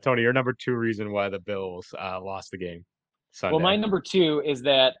 Tony, your number 2 reason why the Bills lost the game Sunday. Well, my number 2 is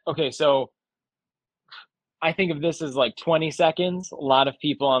that, okay, so I think of this as like 20 seconds. A lot of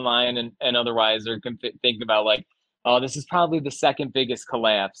people online and otherwise are thinking about like, oh, this is probably the second biggest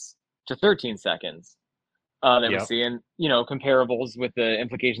collapse to 13 seconds that we see, and, you know, comparables with the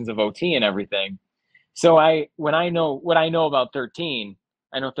implications of OT and everything. So what I know about 13,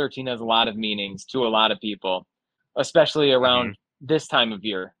 I know 13 has a lot of meanings to a lot of people, especially around this time of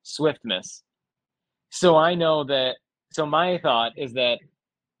year, Swiftmas. So I know that, so my thought is that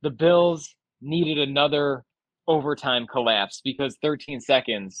the Bills needed another overtime collapse because 13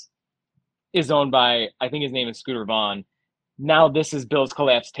 seconds is owned by, I think his name is Scooter Vaughn. Now this is Bills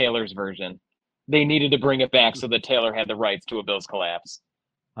collapse Taylor's version. They needed to bring it back so that Taylor had the rights to a Bills collapse.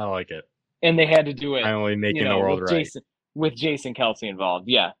 I like it. And they had to do it. Finally making the world right. With Jason Kelce involved.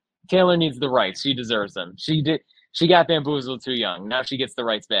 Yeah. Taylor needs the rights. She deserves them. She got bamboozled too young. Now she gets the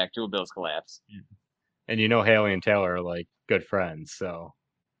rights back to a Bills collapse. And you know Haley and Taylor are like good friends, so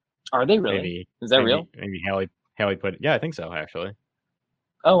are they really? Is that real? Maybe Haley put I think so, actually.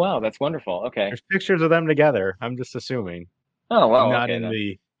 Oh wow, that's wonderful. Okay. There's pictures of them together. I'm just assuming. Oh wow. Not in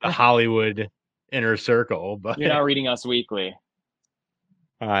the Hollywood inner circle, but you're not reading Us Weekly.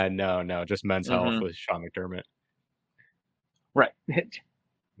 No, just Men's Health with Sean McDermott. Right.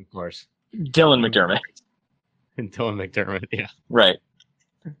 Of course. Dylan McDermott. Dylan McDermott, yeah. Right.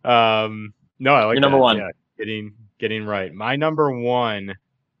 No, I like your number one. Yeah, getting right. My number 1,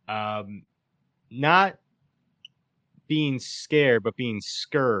 not being scared, but being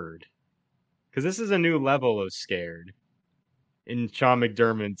scared. Because this is a new level of scared in Sean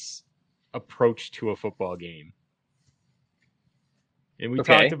McDermott's approach to a football game. And we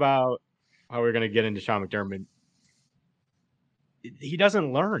talked about how we're going to get into Sean McDermott. He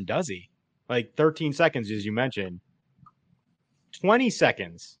doesn't learn, does he? Like 13 seconds, as you mentioned. 20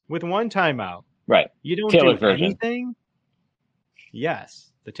 seconds with one timeout. Right. You don't Taylor do version. anything?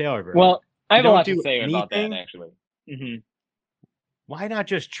 Yes, the Taylor version. Well, I have a lot to say about that, actually. why not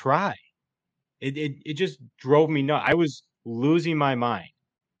just try? It just drove me nuts. I was losing my mind.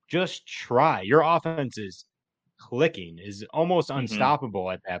 Just try. Your offense is clicking, is almost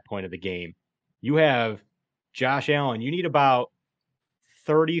unstoppable at that point of the game. You have Josh Allen. You need about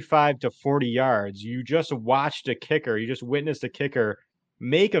 35 to 40 yards. You just watched a kicker. You just witnessed a kicker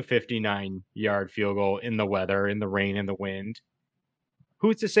make a 59-yard field goal in the weather, in the rain, in the wind.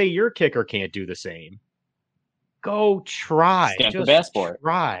 Who's to say your kicker can't do the same? Go try. Stamp just the bass for it.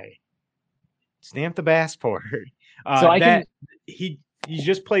 Try. Stamp the bass for it. So he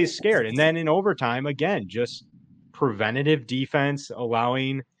just plays scared. And then in overtime, again, just preventative defense,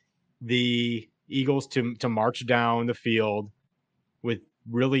 allowing the Eagles to march down the field with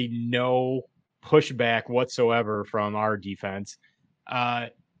really no pushback whatsoever from our defense.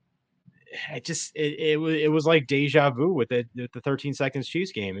 It was like deja vu with the 13 seconds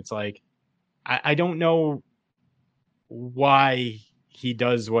Chiefs game. It's like, I don't know why he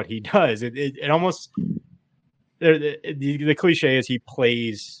does what he does. It almost, the cliche is he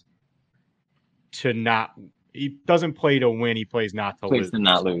plays to not, he doesn't play to win. He plays not to lose. Plays to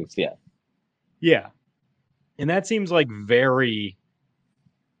not lose. Yeah. Yeah. And that seems like very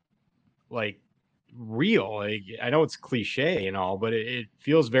like real. Like, I know it's cliche and all, but it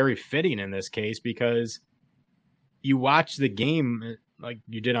feels very fitting in this case because you watch the game like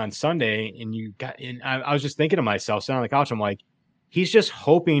you did on Sunday and I was just thinking to myself, sitting on the couch, I'm like, he's just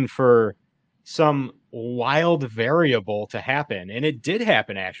hoping for some wild variable to happen. And it did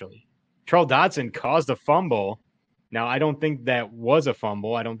happen, actually. Charles Dodson caused a fumble. Now, I don't think that was a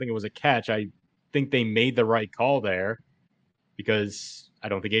fumble. I don't think it was a catch. I think they made the right call there because I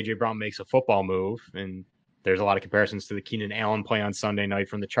don't think A.J. Brown makes a football move. And there's a lot of comparisons to the Keenan Allen play on Sunday night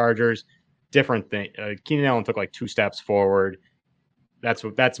from the Chargers. Different thing. Keenan Allen took like 2 steps forward.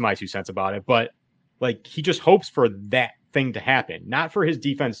 That's my 2 cents about it. But like, he just hopes for that thing to happen, not for his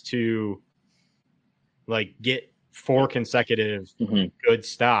defense to like get 4 consecutive good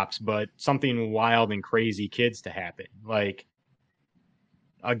stops, but something wild and crazy kids to happen, like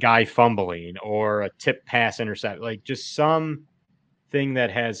a guy fumbling or a tip pass intercept, like just something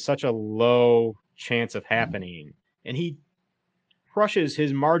that has such a low chance of happening. And he crushes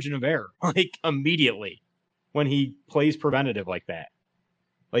his margin of error like immediately when he plays preventative like that.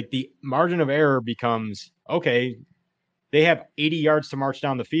 Like the margin of error becomes, okay, they have 80 yards to march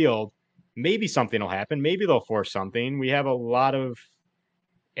down the field. Maybe something will happen. Maybe they'll force something. We have a lot of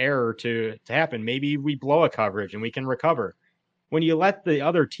error to happen. Maybe we blow a coverage and we can recover. When you let the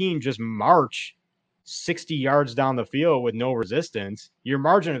other team just march 60 yards down the field with no resistance, your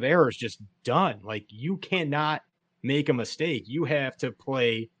margin of error is just done. Like, you cannot make a mistake. You have to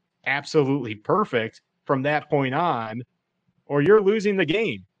play absolutely perfect from that point on, or you're losing the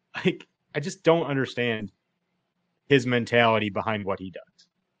game. Like, I just don't understand his mentality behind what he does.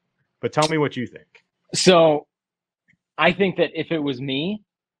 But tell me what you think. So I think that if it was me,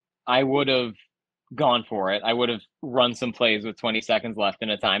 I would have gone for it. I would have run some plays with 20 seconds left in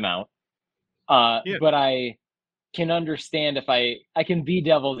a timeout. But I can understand if I can be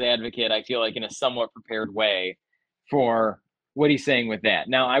devil's advocate, I feel like, in a somewhat prepared way for what he's saying with that.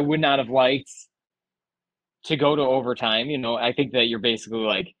 Now, I would not have liked to go to overtime. You know, I think that you're basically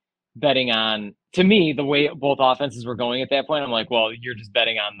like betting on, to me, the way both offenses were going at that point, I'm like, well, you're just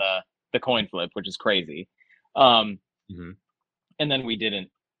betting on the coin flip, which is crazy. And then we didn't,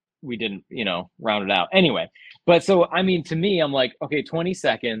 round it out. Anyway, but so, I mean, to me, I'm like, okay, 20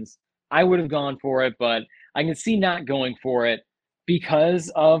 seconds, I would have gone for it, but I can see not going for it because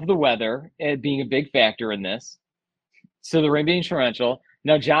of the weather, it being a big factor in this. So the rain being torrential.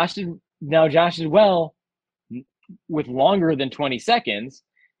 Now Josh did well with longer than 20 seconds,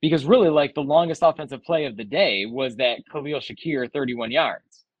 because really, like, the longest offensive play of the day was that Khalil Shakir 31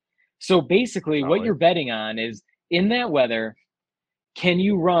 yards. So basically what you're betting on is, in that weather, can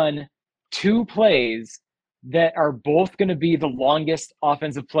you run 2 plays that are both going to be the longest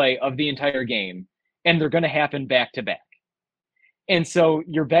offensive play of the entire game, and they're going to happen back to back? And so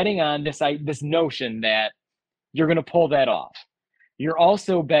you're betting on this notion that you're going to pull that off. You're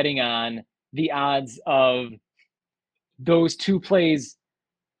also betting on the odds of those 2 plays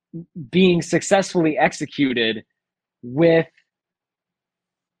being successfully executed with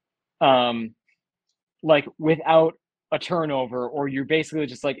like without a turnover, or you're basically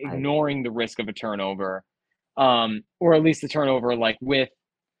just like ignoring the risk of a turnover, or at least the turnover like with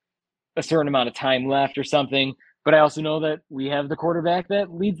a certain amount of time left or something. But I also know that we have the quarterback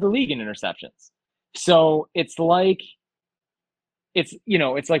that leads the league in interceptions. So it's like,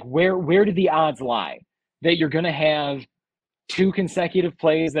 it's like where do the odds lie that you're going to have 2 consecutive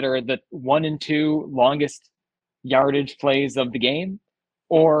plays that are the 1 and 2 longest yardage plays of the game,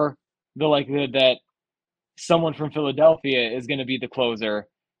 or the likelihood that someone from Philadelphia is going to be the closer,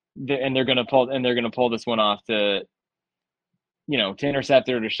 and they're going to pull this one off to intercept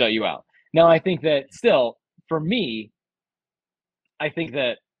it or to shut you out. Now, I think that still, for me, I think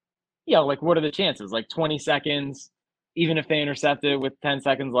that, like, what are the chances? Like 20 seconds, even if they intercept it with 10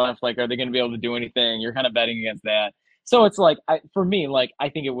 seconds left, like, are they going to be able to do anything? You're kind of betting against that. So it's like, for me, like, I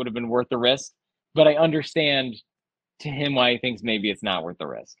think it would have been worth the risk, but I understand to him why he thinks maybe it's not worth the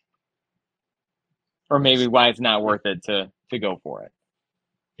risk. Or maybe why it's not worth it to go for it.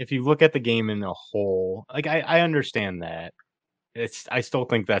 If you look at the game in a whole, like, I understand that. I still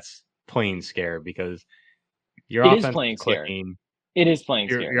think that's playing scared because your offense is clicking. It is playing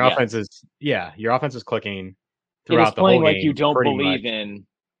scared. Your offense is your offense is clicking it is throughout the whole playing game. Like you don't pretty believe much. in.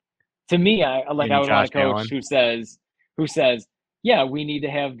 To me, I would want a coach who says, yeah, we need to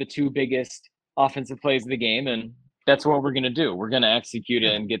have the two biggest offensive plays of the game, and that's what we're going to do. We're going to execute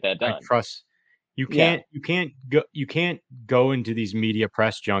it and get that done. I trust. You can't go into these media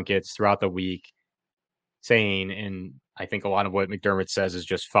press junkets throughout the week saying, and I think a lot of what McDermott says is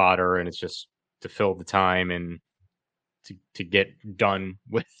just fodder, and it's just to fill the time and to get done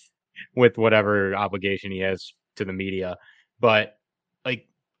with whatever obligation he has to the media. But like,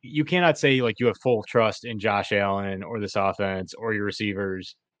 you cannot say like you have full trust in Josh Allen or this offense or your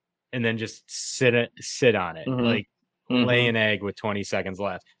receivers and then just sit on it. Like, lay an egg with 20 seconds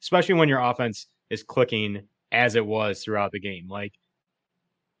left, especially when your offense is clicking as it was throughout the game. Like,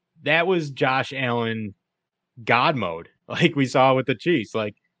 that was Josh Allen God mode, like we saw with the Chiefs.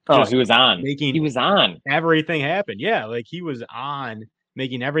 Like, he was on. He was on. Everything happen. Yeah, like he was on,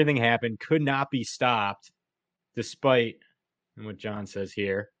 making everything happen, could not be stopped, despite what John says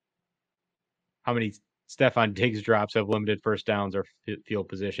here. How many Stephon Diggs drops have limited first downs or field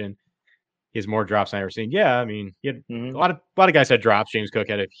position? He has more drops than I've ever seen. Yeah, I mean, he had a lot of guys had drops. James Cook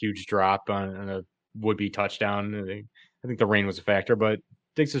had a huge drop on a would-be touchdown. I think the rain was a factor, but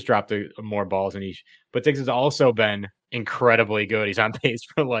Diggs has dropped more balls than each. But Diggs has also been incredibly good. He's on pace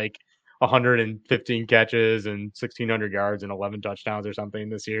for like 115 catches and 1,600 yards and 11 touchdowns or something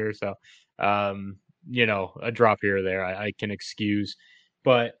this year. So, a drop here or there I can excuse.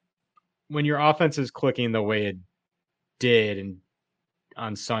 But when your offense is clicking the way it did and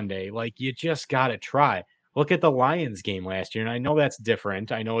on Sunday, like, you just got to try. Look at the Lions game last year, and I know that's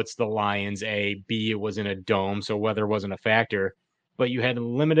different. I know it's the Lions, A. B, it was in a dome, so weather wasn't a factor. But you had a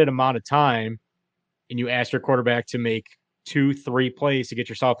limited amount of time, and you asked your quarterback to make 2-3 plays to get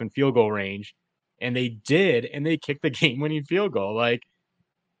yourself in field goal range, and they did, and they kicked the game-winning field goal. Like,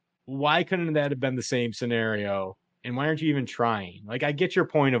 why couldn't that have been the same scenario? And why aren't you even trying? Like, I get your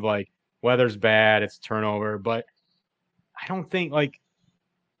point of, like, weather's bad, it's turnover, but I don't think, like,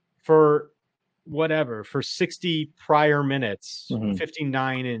 for 60 prior minutes,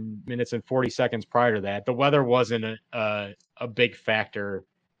 59 minutes and 40 seconds prior to that, the weather wasn't a big factor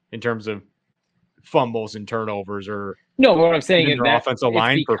in terms of fumbles and turnovers or what I'm saying is their offensive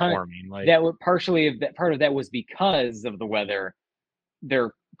line performing. Like, that were part of that was because of the weather.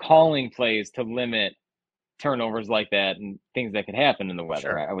 They're calling plays to limit turnovers like that and things that could happen in the weather.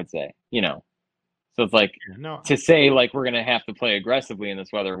 Sure. I would say, So it's like to say like we're going to have to play aggressively in this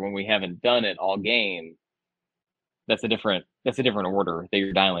weather when we haven't done it all game. That's a different order that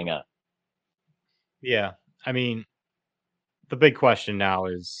you're dialing up. Yeah, I mean, the big question now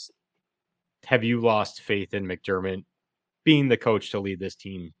is: have you lost faith in McDermott being the coach to lead this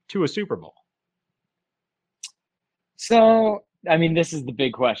team to a Super Bowl? So, I mean, this is the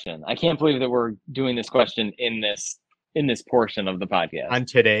big question. I can't believe that we're doing this question in this portion of the podcast. On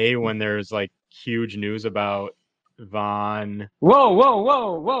today, when there's like huge news about Von. Whoa.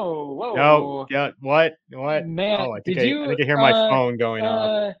 No, yeah, what? Matt, I think I hear my phone going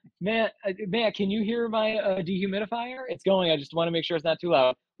off. Matt, can you hear my dehumidifier? It's going. I just want to make sure it's not too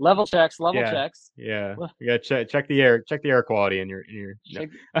loud. Level checks. Yeah. You gotta check the air quality in your.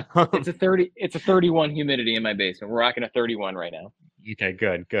 It's a 31 humidity in my basement. We're rocking a 31 right now. Okay,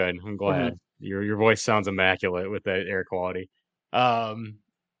 good. I'm glad. Your voice sounds immaculate with that air quality.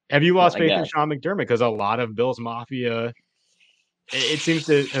 Have you lost faith in Sean McDermott? Because a lot of Bills Mafia, it seems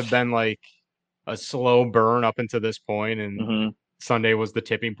to have been like a slow burn up until this point, and Sunday was the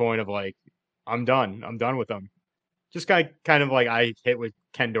tipping point of like, I'm done with them. Just kind of like I hit with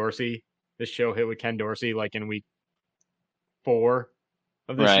Ken Dorsey. This show hit with Ken Dorsey like in week 4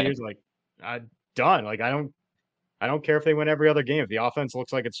 of this year. Like, I'm done. Like, I don't care if they win every other game. If the offense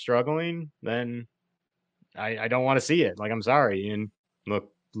looks like it's struggling, then I don't want to see it. Like, I'm sorry. And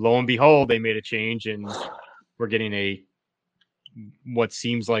look, lo and behold, they made a change, and we're getting what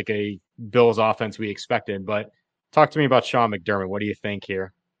seems like a Bills offense we expected. But Talk to me about Sean McDermott. What do you think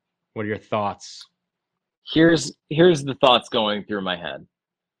here? What are your thoughts? Here's the thoughts going through my head.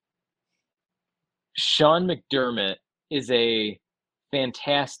 Sean McDermott is a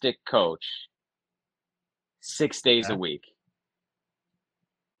fantastic coach 6 days a week.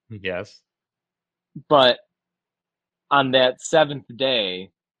 Yes. But on that 7th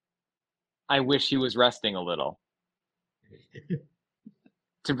day, I wish he was resting a little.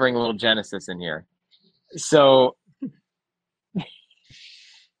 To bring a little Genesis in here. So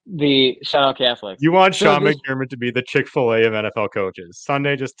the shout out Catholics. You want Sean McDermott to be the Chick-fil-A of NFL coaches.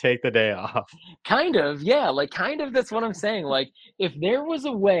 Sunday, just take the day off. Kind of, yeah. Like, kind of, that's what I'm saying. Like, if there was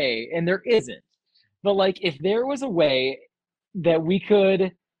a way, and there isn't, but like, if there was a way that we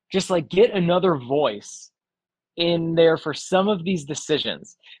could just like get another voice in there for some of these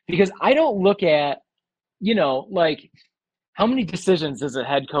decisions, because I don't look at, like, how many decisions does a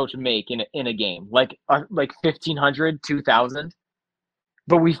head coach make in a game? Like 1,500, 2,000?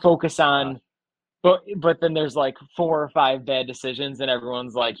 But we focus on, but then there's like 4 or 5 bad decisions, and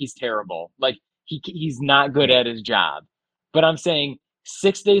everyone's like, he's terrible. Like he's not good at his job. But I'm saying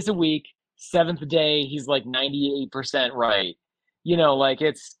 6 days a week, 7th day, he's like 98% right. Like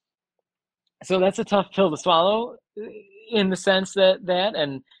so that's a tough pill to swallow in the sense that,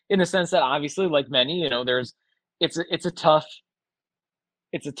 and in the sense that obviously, like many, it's a tough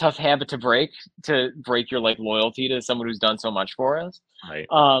habit to break your like loyalty to someone who's done so much for us. Right.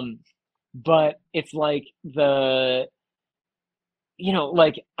 But it's like like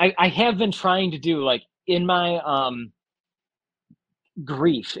I have been trying to do, like, in my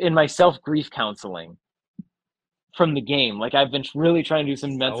self-grief counseling from the game. Like, I've been really trying to do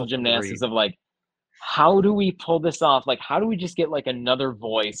some mental gymnastics of like, how do we pull this off? Like, how do we just get like another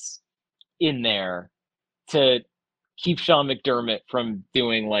voice in there to keep Sean McDermott from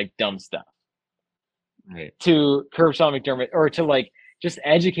doing like dumb stuff? Right. To curb Sean McDermott, or to like just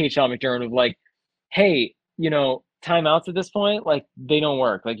educate Sean McDermott of like, hey, timeouts at this point, like, they don't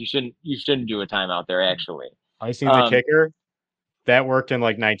work. Like, you shouldn't do a timeout there, actually. Icing the kicker, that worked in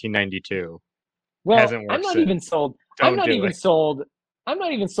like 1992. Well, Hasn't worked I'm not since. even sold. I'm not even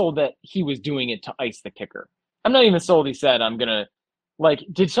sold that he was doing it to ice the kicker. I'm not even sold he said, I'm gonna, like,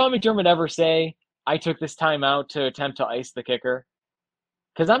 did Sean McDermott ever say, I took this timeout to attempt to ice the kicker?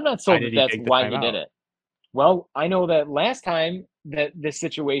 Because I'm not sold that that's why he did it. Well, I know that last time that this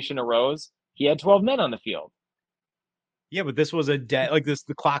situation arose, he had 12 men on the field. Yeah, but this was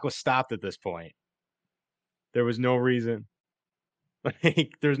the clock was stopped at this point. There was no reason.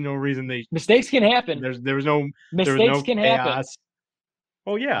 Like, there's no reason mistakes can happen. There was no mistakes can happen.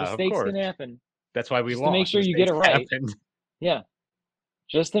 Oh yeah, mistakes of course. can happen. That's why we just lost. To make sure you get it right. Yeah,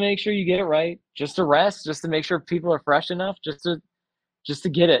 just to make sure you get it right. Just to rest. Just to make sure people are fresh enough. Just to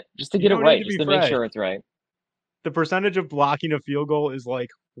get it. Just to get it right. Just to make sure it's right. The percentage of blocking a field goal is like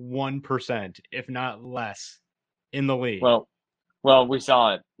 1%, if not less, in the league. Well, we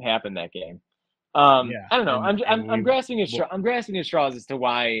saw it happen that game. I don't know. I'm grasping at straws as to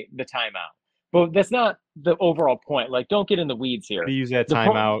why the timeout, but that's not the overall point. Like, don't get in the weeds here. Use that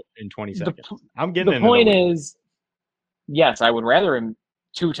timeout in 20 seconds. I'm getting. The point is, yes, I would rather him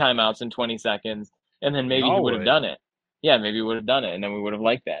 2 timeouts in 20 seconds, and then maybe he would have done it. Yeah, maybe he would have done it, and then we would have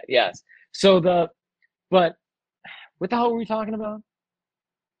liked that. Yes. So but what the hell were we talking about?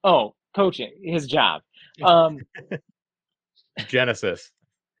 Oh, coaching, his job. Genesis.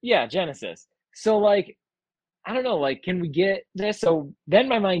 Yeah, Genesis. So, like, I don't know, like, can we get this? So then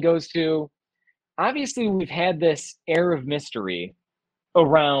my mind goes to, obviously we've had this air of mystery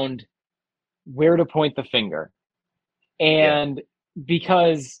around where to point the finger. And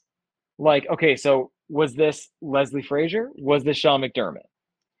because, like, okay, so was this Leslie Frazier? Was this Sean McDermott?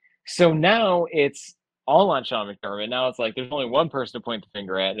 So now it's all on Sean McDermott. Now it's like there's only one person to point the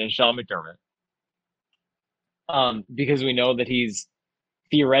finger at, and it's Sean McDermott. Because we know that he's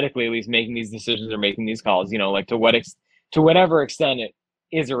theoretically at least making these decisions or making these calls, like to whatever extent it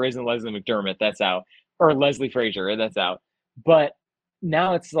is or isn't Leslie McDermott, that's out, or Leslie Frazier, that's out. But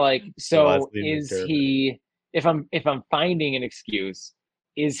now it's like, so Leslie is McDermott. He, if I'm finding an excuse,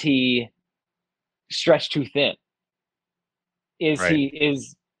 is he stretched too thin?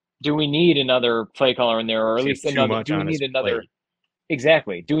 Do we need another play caller in there, or at least another? Do we need another?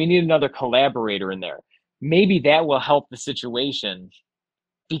 Exactly. Do we need another collaborator in there? Maybe that will help the situation,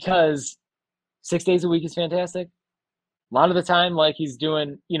 because 6 days a week is fantastic. A lot of the time, like, he's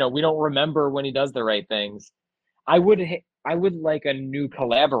doing, we don't remember when he does the right things. I would like a new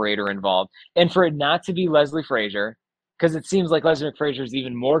collaborator involved, and for it not to be Leslie Frazier, because it seems like Leslie Frazier is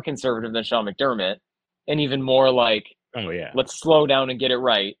even more conservative than Sean McDermott, and even more like, oh yeah, let's slow down and get it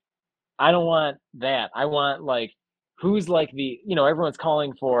right. I don't want that. I want, like, who's like everyone's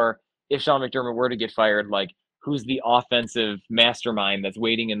calling for, if Sean McDermott were to get fired, like who's the offensive mastermind that's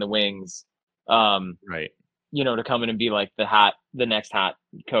waiting in the wings, Right. To come in and be like the next hot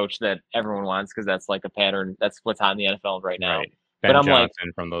coach that everyone wants, because that's like a pattern. That's what's hot in the NFL right now. Right. But Ben I'm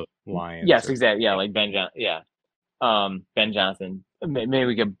Johnson from the Lions. yes, exactly. Yeah, like Ben Johnson. Yeah. Ben Johnson. Maybe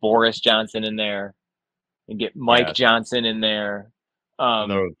we get Boris Johnson in there and get Mike Johnson in there.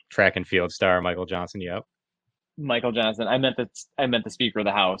 The track and field star, Michael Johnson. Yep. Michael Johnson. I meant the Speaker of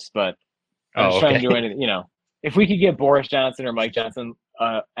the House, but I'm just trying to do anything. If we could get Boris Johnson or Mike Johnson,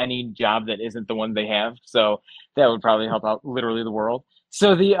 any job that isn't the one they have, so that would probably help out literally the world.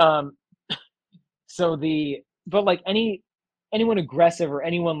 So but like anyone aggressive or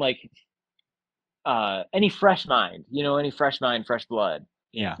anyone like any fresh mind, fresh blood,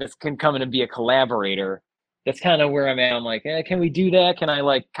 that can come in and be a collaborator. That's kind of where I'm at. I'm like, can we do that? Can I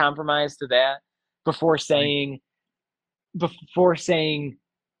like compromise to that before saying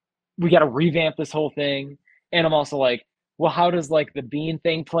we got to revamp this whole thing? And I'm also like, well, how does like the Bean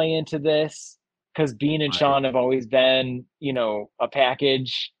thing play into this? Because Bean and Sean have always been, a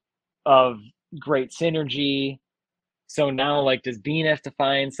package of great synergy. So now, like, does Bean have to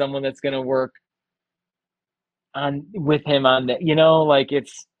find someone that's going to work with him on that? Like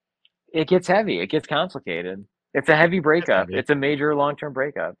it gets heavy. It gets complicated. It's a heavy breakup. It's a major long-term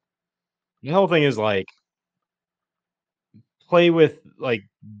breakup. The whole thing is like play with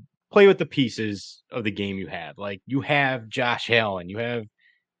the pieces of the game you have. Like you have Josh Allen. You have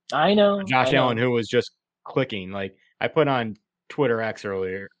Josh Allen who was just clicking. Like I put on Twitter X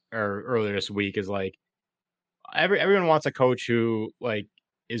earlier this week is like everyone wants a coach who like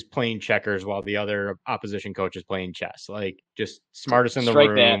is playing checkers while the other opposition coach is playing chess. Like just smartest in the room.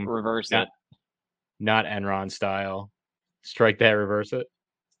 Strike that, reverse it. Not Enron style. Strike that, reverse it.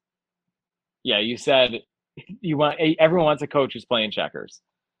 Yeah, you said everyone wants a coach who's playing checkers.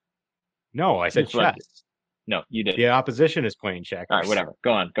 No, I said chess. No, you did. The opposition is playing checkers. All right, whatever.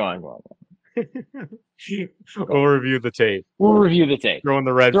 Go on. We'll review the tape. Throwing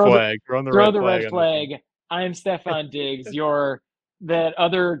the red flag. Throw the red flag. I'm Stefan Diggs. You're that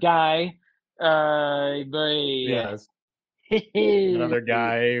other guy. Yes. Another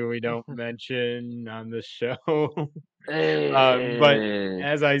guy we don't mention on the show. But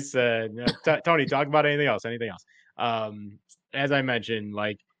as I said, Tony, talk about anything else. As I mentioned,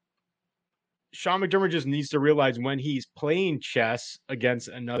 like Sean McDermott just needs to realize when he's playing chess against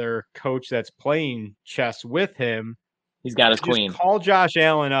another coach that's playing chess with him, he's got his queen. Call Josh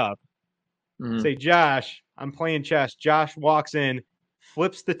Allen up. Say, Josh, I'm playing chess. Josh walks in,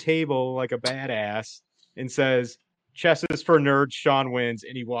 flips the table like a badass, and says, chess is for nerds, Sean wins,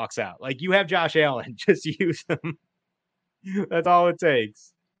 and he walks out. Like, you have Josh Allen. Just use him. That's all it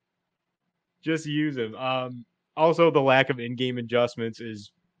takes. Just use him. Also, the lack of in-game adjustments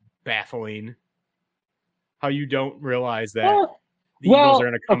is baffling. How you don't realize that the Eagles are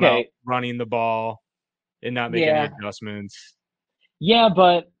going to come out running the ball and not make any adjustments. Yeah,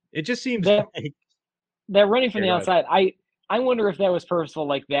 but it just seems like that running from the Go outside. I wonder if that was purposeful.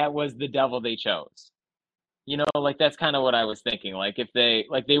 Like that was the devil they chose. Like that's kind of what I was thinking. Like if they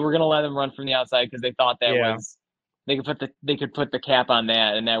were going to let them run from the outside because they thought that was they could put the cap on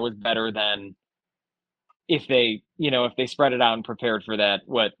that, and that was better than if they spread it out and prepared for that.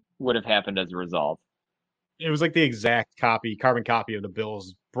 What would have happened as a result? It was like the exact carbon copy of the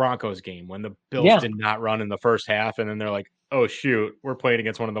Bills-Broncos game when the Bills did not run in the first half, and then they're like, oh, shoot, we're playing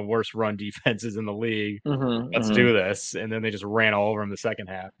against one of the worst run defenses in the league. Let's do this. And then they just ran all over them the second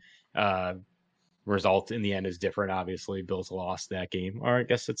half. Result in the end is different, obviously. Bills lost that game. Or I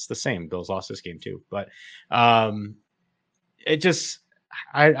guess it's the same. Bills lost this game too. But it just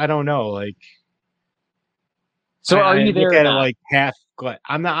 – I don't know. Like, so are you there? Look at it like half –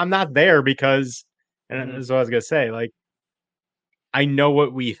 I'm not there because – and this is what I was gonna say. Like, I know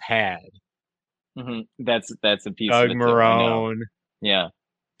what we've had. That's a piece. Doug of it Marrone, yeah,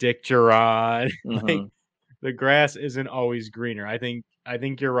 Dick Gerard. Like, the grass isn't always greener. I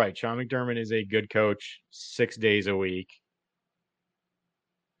think you're right. Sean McDermott is a good coach 6 days a week,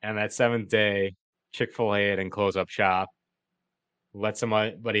 and that seventh day, Chick-fil-A it and close up shop. Let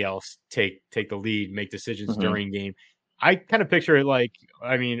somebody else take the lead, make decisions during game. I kind of picture it like,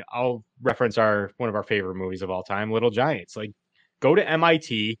 I mean, I'll reference one of our favorite movies of all time, Little Giants. Like, go to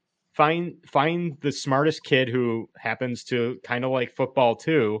MIT, find the smartest kid who happens to kind of like football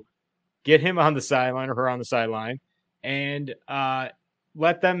too, get him on the sideline or her on the sideline, and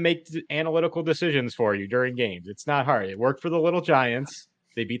let them make analytical decisions for you during games. It's not hard. It worked for the Little Giants.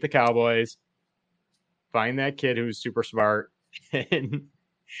 They beat the Cowboys. Find that kid who's super smart, and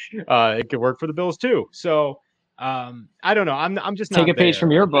it could work for the Bills too. So, I don't know. I'm just Take not a page there.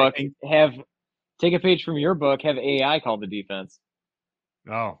 from your book. think- Take a page from your book. Have AI call the defense,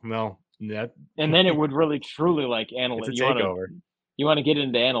 Oh no, and then it would really truly like it's analytics. a takeover. You want to get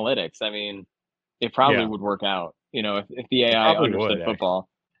into analytics. I mean, it probably Yeah. would work out. If the It AI probably understood would, football.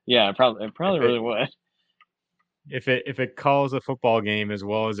 Yeah, it probably really would. If it calls a football game as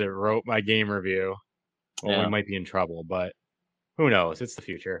well as it wrote my game review, well, we Yeah. might be in trouble. But who knows? It's the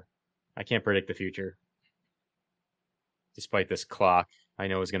future. I can't predict the future. Despite this clock, I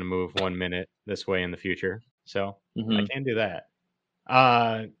know is going to move 1 minute this way in the future, so I can do that.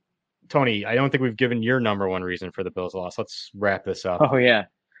 Tony, I don't think we've given your number one reason for the Bills' loss. Let's wrap this up. Oh yeah.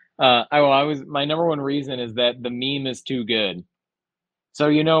 My number one reason is that the meme is too good. So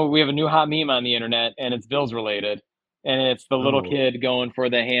we have a new hot meme on the internet, and it's Bills related, and it's the little Ooh. kid going for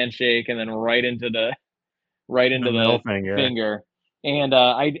the handshake and then right into the middle finger. And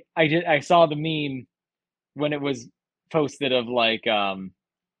I saw the meme when it was posted of like I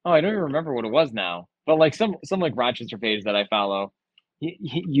don't even remember what it was now, but like some like Rochester page that I follow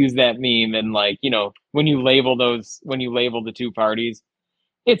use that meme, and like when you label the two parties,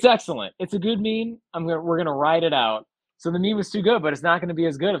 it's excellent. It's a good meme. We're gonna ride it out. So the meme was too good, but it's not gonna be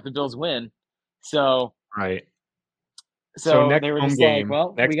as good if the Bills win. So Right. so next they were home just game,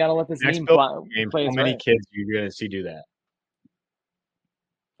 like, well, we gotta let this meme Bills game, play how its many way. kids are you going to see do that?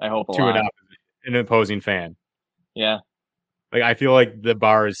 I hope a To lot. an opposing fan. Yeah. Like I feel like the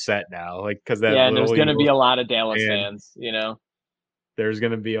bar is set now. Like because that And there's little going to be Eagles a lot of Dallas fan, fans, There's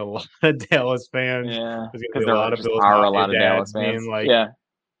going to be a lot of Dallas fans. Yeah, There's going to because be a lot there of just Bills are a Mafia lot of Dallas dads fans. being like, Yeah.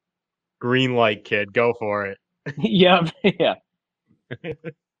 green light, kid, go for it. Yeah. Yeah.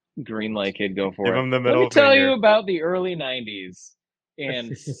 Green light kid, go for Give it. him the Let me middle tell you finger. about the early 90s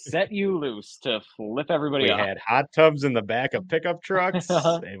and set you loose to flip everybody We off. had hot tubs in the back of pickup trucks,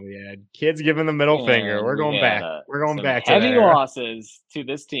 and we had kids giving the middle finger. And We're we going had, back. We're going some back to heavy that era. losses to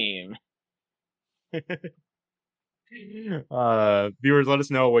this team. Viewers, let us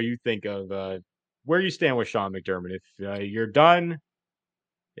know what you think of where you stand with Sean McDermott. If you're done,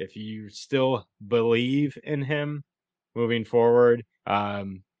 if you still believe in him moving forward.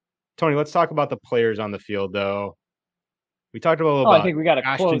 Tony, let's talk about the players on the field, though. We talked a little about I think we got to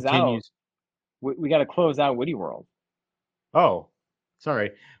Josh close continues. out. We got to close out Witty World. Oh,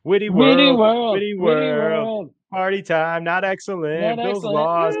 sorry. Witty Witty World. World. Witty World. Party time. Not excellent. Not Bills excellent.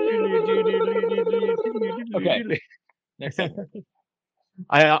 lost. Okay. Next segment.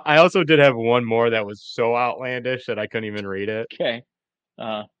 I also did have one more that was so outlandish that I couldn't even read it. Okay.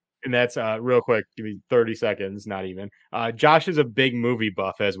 And that's real quick. Give me 30 seconds, not even. Josh is a big movie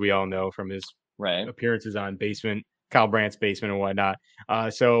buff, as we all know from his appearances on Kyle Brandt's Basement and whatnot.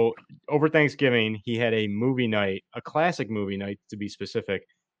 So over Thanksgiving, he had a movie night, a classic movie night to be specific,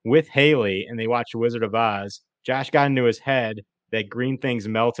 with Haley, and they watched Wizard of Oz. Josh got into his head that green things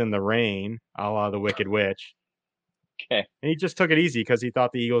melt in the rain, a la the Wicked Witch. Okay. And he just took it easy because he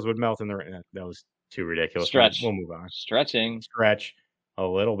thought the Eagles would melt in the rain. That was too ridiculous. Stretch. We'll move on. Stretching. Stretch. A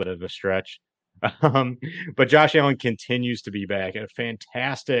little bit of a stretch. But Josh Allen continues to be back. A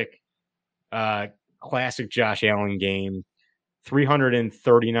fantastic classic Josh Allen game.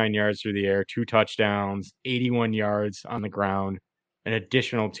 339 yards through the air, 2 touchdowns, 81 yards on the ground, an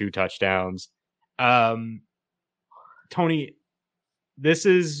additional 2 touchdowns. Tony, this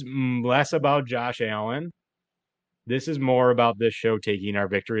is less about Josh Allen. This is more about this show taking our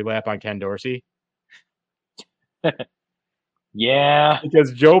victory lap on Ken Dorsey. Yeah.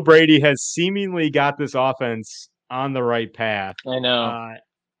 Because Joe Brady has seemingly got this offense on the right path. I know.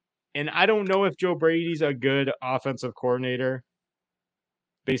 And I don't know if Joe Brady's a good offensive coordinator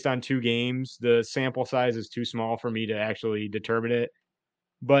based on 2 games. The sample size is too small for me to actually determine it.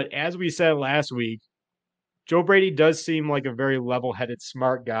 But as we said last week, Joe Brady does seem like a very level-headed,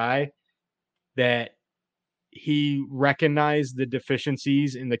 smart guy that he recognized the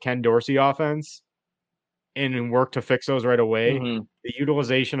deficiencies in the Ken Dorsey offense and worked to fix those right away. Mm-hmm. The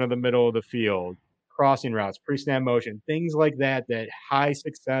utilization of the middle of the field, crossing routes, pre-snap motion, things like that high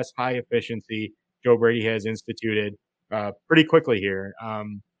success, high efficiency Joe Brady has instituted pretty quickly here.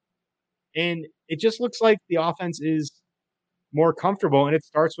 And it just looks like the offense is more comfortable, and it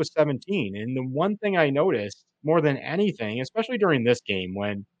starts with 17. And the one thing I noticed more than anything, especially during this game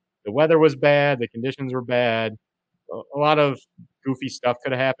when the weather was bad, the conditions were bad, a lot of goofy stuff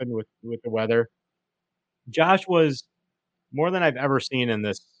could have happened with the weather. Josh was, more than I've ever seen in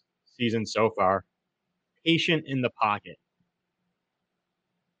this season so far, patient in the pocket.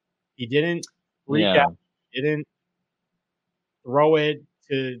 He didn't freak out. He didn't throw it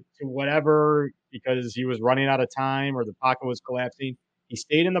to whatever because he was running out of time or the pocket was collapsing. He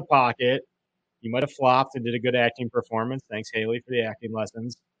stayed in the pocket, He might have flopped and did a good acting performance. Thanks, Haley, for the acting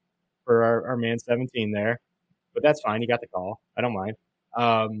lessons for our man 17 there. But that's fine. He got the call. I don't mind.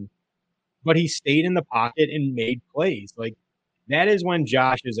 But he stayed in the pocket and made plays. Like, that is when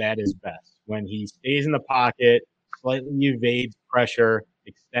Josh is at his best. When he stays in the pocket, slightly evades pressure,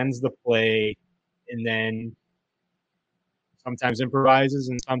 extends the play, and then sometimes improvises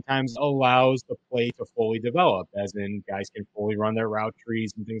and sometimes allows the play to fully develop, as in guys can fully run their route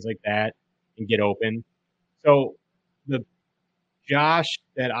trees and things like that and get open. So the Josh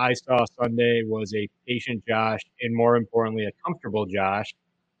that I saw Sunday was a patient Josh and, more importantly, a comfortable Josh,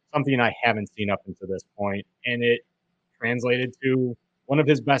 something I haven't seen up until this point, and it translated to one of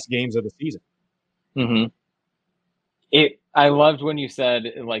his best games of the season. I loved when you said,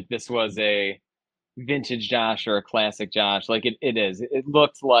 like, this was a vintage Josh or a classic Josh. Like, it is. It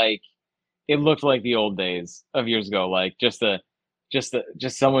looked like the old days of years ago. Like, just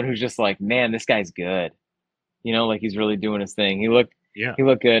someone who's just like, man, this guy's good. You know, like, he's really doing his thing. He looked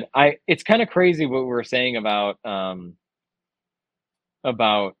good. It's kind of crazy what we were saying about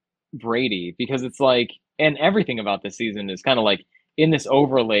Brady, because it's like, and everything about this season is kind of like in this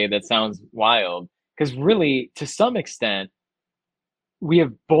overlay that sounds wild, because really, to some extent, we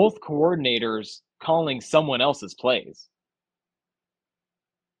have both coordinators calling someone else's plays.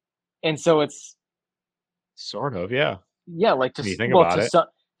 And so it's sort of, yeah. Yeah, like, to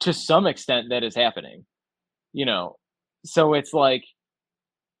some extent that is happening. You know, so it's like,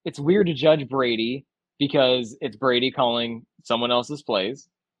 it's weird to judge Brady because it's Brady calling someone else's plays.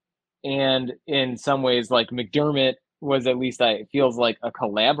 And in some ways, like, McDermott was, at least feels like, a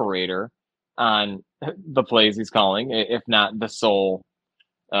collaborator on the plays he's calling, if not the sole,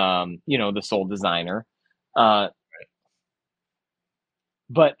 the sole designer. But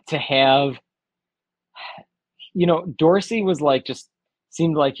to have, Dorsey was like, just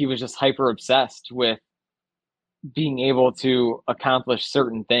seemed like he was just hyper obsessed with being able to accomplish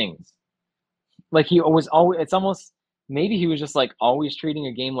certain things. Like, he was always, it's almost, maybe he was just like always treating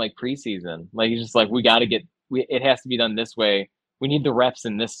a game like preseason. Like, he's just like, it has to be done this way. We need the reps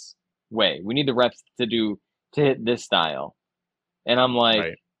in this way. We need the reps to hit this style. And I'm like,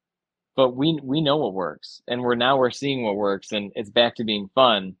 right. But we know what works, and we're seeing what works, and it's back to being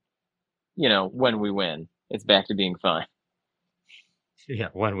fun. When we win, it's back to being fun. Yeah,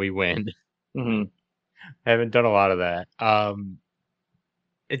 when we win. Mm-hmm. I haven't done a lot of that.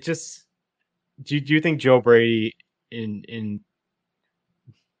 It just, do you think Joe Brady, in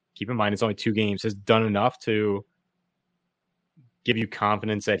keep in mind it's only 2 games, has done enough to give you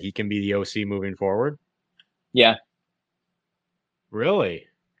confidence that he can be the OC moving forward? Yeah. Really?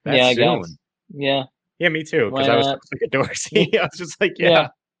 That's I soon. Guess. Yeah. Yeah, me too. Because I was like a Dorsey. I was just like, yeah.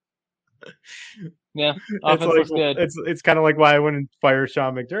 Yeah. Offense looks good. It's kind of like why I wouldn't fire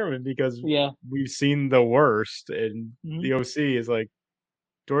Sean McDermott, because we've seen the worst, and the OC is like,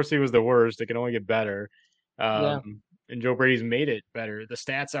 Dorsey was the worst. It can only get better. And Joe Brady's made it better. The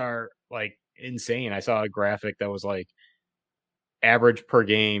stats are like insane. I saw a graphic that was like average per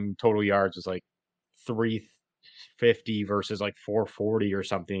game total yards was like 350 versus like 440 or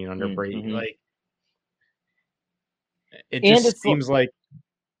something under Brady. Like, it just seems like,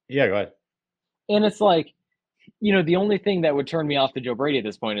 yeah, go ahead. And it's like, the only thing that would turn me off to Joe Brady at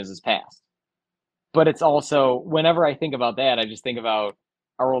this point is his past. But it's also, whenever I think about that, I just think about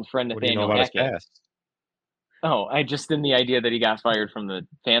our old friend Nathaniel Hackett. Oh, I just in the idea that he got fired from the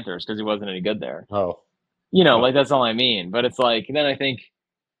Panthers because he wasn't any good there. Oh. Like, that's all I mean. But it's like, then I think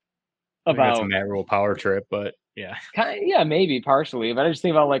about... That's a Matt Rule power trip, but yeah. Yeah, maybe partially. But I just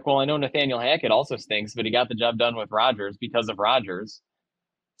think about, like, well, I know Nathaniel Hackett also stinks, but he got the job done with Rodgers because of Rodgers.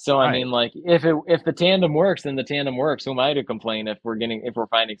 So, I mean, like, if the tandem works, then the tandem works. Who am I to complain if we're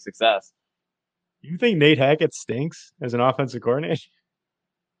finding success? You think Nate Hackett stinks as an offensive coordinator?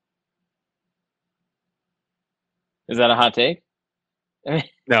 Is that a hot take?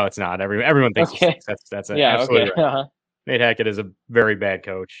 No, it's not. Everyone thinks he stinks. That's absolutely right. Uh-huh. Nate Hackett is a very bad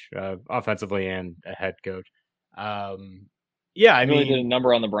coach, offensively and a head coach. I mean, did a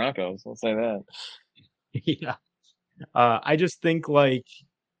number on the Broncos. I'll say that. Yeah. I just think, like,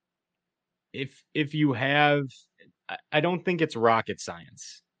 if you have, I don't think it's rocket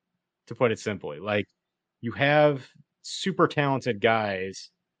science, to put it simply. Like, you have super talented guys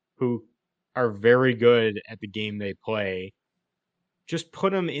who are very good at the game they play. Just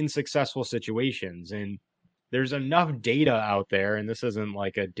put them in successful situations, and there's enough data out there, and this isn't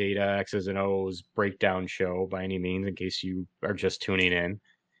like a data X's and O's breakdown show by any means, in case you are just tuning in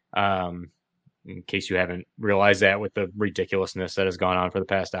case you haven't realized that with the ridiculousness that has gone on for the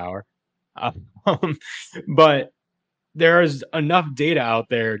past hour. But there is enough data out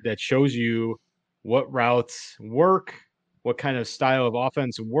there that shows you what routes work, what kind of style of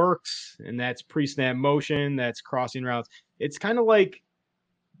offense works, and that's pre-snap motion, that's crossing routes. It's kind of like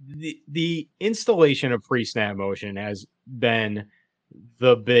the installation of pre-snap motion has been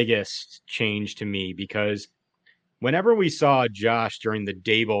the biggest change to me, because whenever we saw Josh during the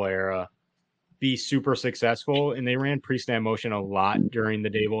Dable era be super successful, and they ran pre-snap motion a lot during the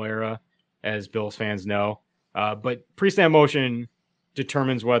Dable era, as Bills fans know, but pre-snap motion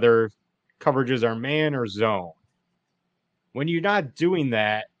determines whether coverages are man or zone. When you're not doing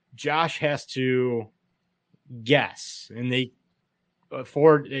that, Josh has to guess, and they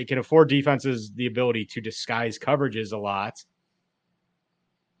can afford defenses the ability to disguise coverages a lot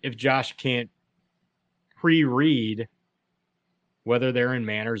if Josh can't pre-read whether they're in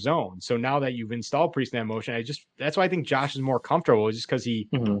man or zone. So now that you've installed pre-snap motion, that's why I think Josh is more comfortable, just because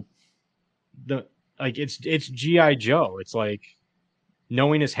it's G.I. Joe. It's like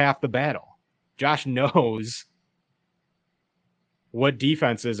knowing is half the battle. Josh knows what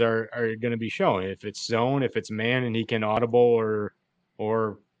defenses are going to be showing. If it's zone, if it's man, and he can audible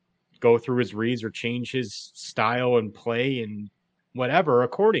or go through his reads or change his style and play and whatever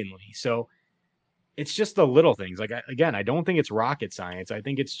accordingly. So it's just the little things. Like, I don't think it's rocket science. I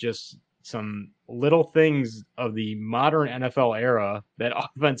think it's just some little things of the modern NFL era that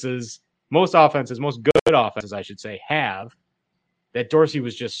most good offenses, I should say, have, that Dorsey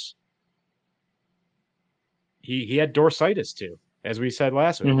was just, he had Dorsitis too, as we said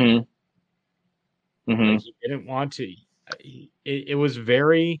last week. Like, he didn't want to. It was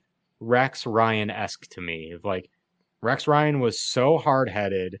very Rex Ryan-esque to me. Like, Rex Ryan was so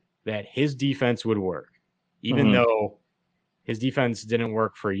hard-headed that his defense would work, even though his defense didn't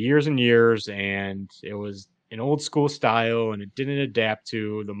work for years and years, and it was an old school style, and it didn't adapt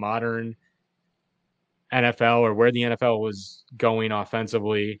to the modern NFL or where the NFL was going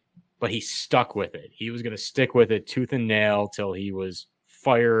offensively. But he stuck with it. He was going to stick with it tooth and nail till he was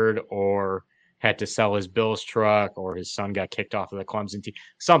fired or had to sell his Bills truck, or his son got kicked off of the Clemson team.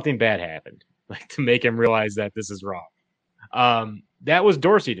 Something bad happened, like, to make him realize that this is wrong. That was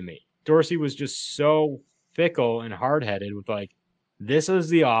Dorsey to me. Dorsey was just so fickle and hard-headed with, like, this is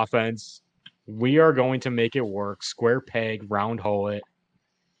the offense. We are going to make it work. Square peg, round hole it.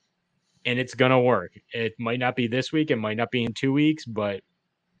 And it's going to work. It might not be this week. It might not be in 2 weeks, but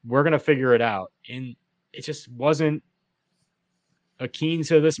we're going to figure it out. And it just wasn't akin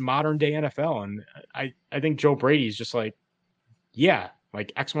to this modern day NFL. And I think Joe Brady's just like, yeah,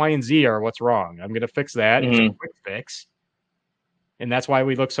 like X, Y, and Z are what's wrong. I'm going to fix that. It's a quick fix. And that's why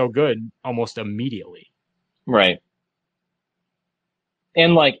we look so good almost immediately. Right.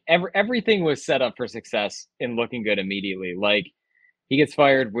 And like everything was set up for success in looking good immediately. Like, he gets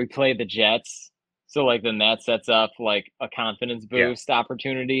fired, we play the Jets. So like then that sets up like a confidence boost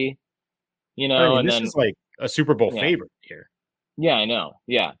opportunity, you know. I mean, and this then is like a Super Bowl favorite here. Yeah, I know.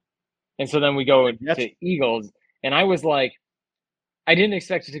 Yeah. And so then we go to Eagles, and I was like, I didn't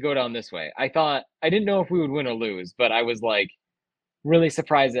expect it to go down this way. I didn't know if we would win or lose, but I was like really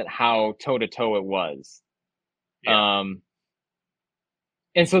surprised at how toe-to-toe it was. Yeah.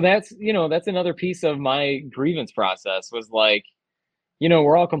 And so that's another piece of my grievance process was like,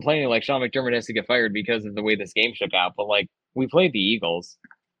 we're all complaining like Sean McDermott has to get fired because of the way this game shook out, but like, we played the Eagles,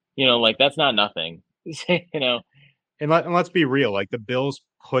 like, that's not nothing, And let's be real, like, the Bills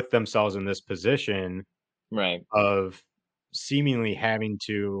put themselves in this position right of seemingly having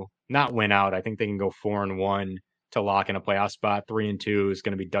to not win out. I think they can go 4-1 to lock in a playoff spot. 3-2 is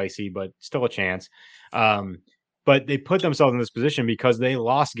going to be dicey, but still a chance. But they put themselves in this position because they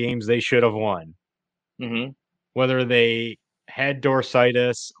lost games they should have won. Whether they had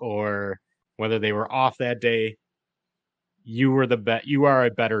Dorsitis or whether they were off that day, you are a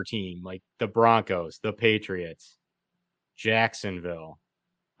better team. Like the Broncos, the Patriots, Jacksonville.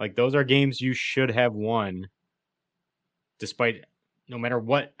 Like, those are games you should have won, despite no matter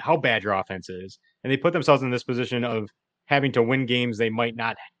how bad your offense is. And they put themselves in this position of having to win games they might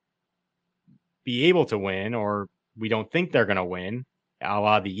not be able to win, or we don't think they're going to win, a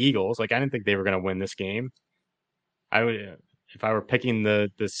la the Eagles. Like, I didn't think they were going to win this game. I would, if I were picking the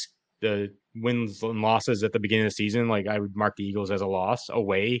wins and losses at the beginning of the season, like, I would mark the Eagles as a loss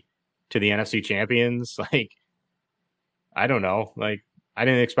away to the NFC champions. Like, I don't know. Like, I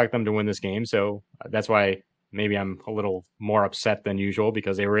didn't expect them to win this game, so that's why maybe I'm a little more upset than usual,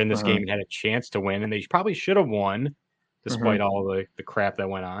 because they were in this game and had a chance to win, and they probably should have won, despite all the crap that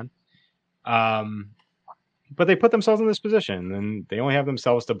went on. But they put themselves in this position, and they only have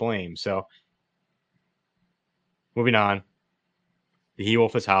themselves to blame. So, moving on. The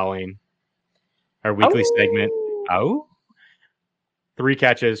He-Wolf is howling. Our weekly segment. Oh? 3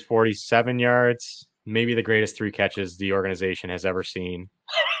 catches, 47 yards. Maybe the greatest 3 catches the organization has ever seen.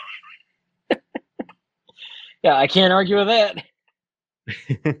 Yeah, I can't argue with that.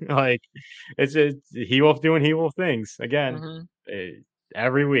 Like, it's He Wolf doing He Wolf things again. Mm-hmm.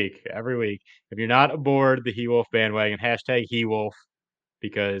 Every week. If you're not aboard the He Wolf bandwagon, hashtag He Wolf,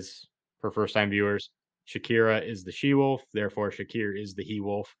 because for first time viewers, Shakira is the She Wolf, therefore Shakir is the He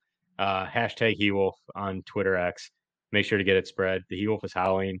Wolf. Hashtag He Wolf on Twitter X. Make sure to get it spread. The He Wolf is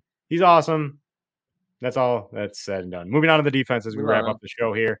howling. He's awesome. That's all that's said and done. Moving on to the defense as we wrap up the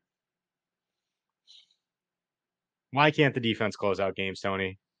show here. Why can't the defense close out games,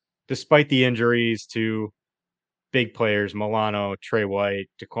 Tony? Despite the injuries to big players, Milano, Trey White,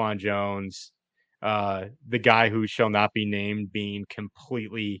 Daquan Jones, the guy who shall not be named being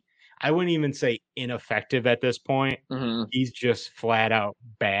completely, I wouldn't even say ineffective at this point. Mm-hmm. He's just flat out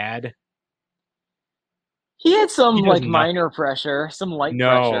bad. He had some He does minor pressure, some light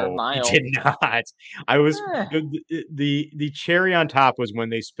pressure, No, he mild. did not. I was the cherry on top was when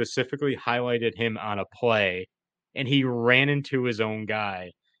they specifically highlighted him on a play, and he ran into his own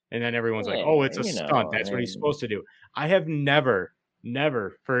guy, and then everyone's like, "Oh, it's a stunt. That's what he's supposed to do." I have never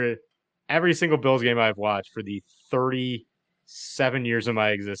for every single Bills game I've watched for the 37 years of my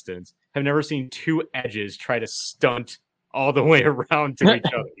existence, have never seen 2 edges try to stunt all the way around to each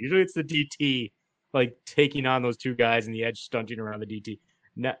other. Usually, it's the DT. Like taking on those 2 guys and the edge stunting around the DT.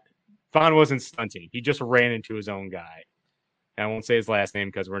 Vaughn wasn't stunting. He just ran into his own guy. And I won't say his last name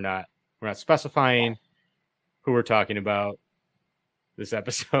because we're not specifying who we're talking about this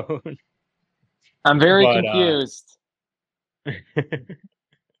episode. I'm very confused.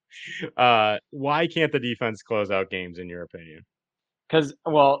 Why can't the defense close out games in your opinion? Because,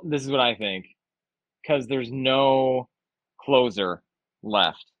 this is what I think. Because there's no closer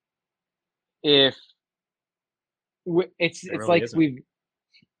left. It's really like isn't.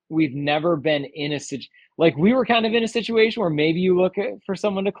 we've never been in a situation, like we were kind of in a situation where maybe you look for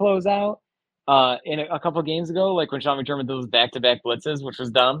someone to close out in a couple of games ago, like when Sean McDermott did those back-to-back blitzes, which was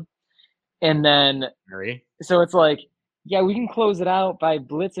dumb. And then so it's like, yeah, we can close it out by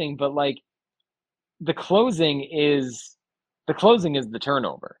blitzing, but like the closing is the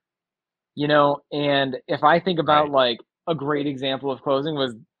turnover, and if I think about like a great example of closing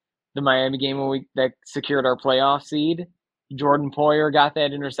was the Miami game when that secured our playoff seed. Jordan Poyer got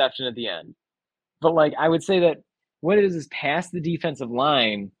that interception at the end. But like I would say that what it is past the defensive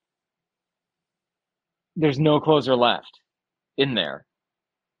line, there's no closer left in there.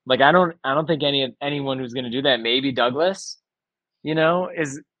 Like I don't think anyone who's going to do that, maybe Douglas, is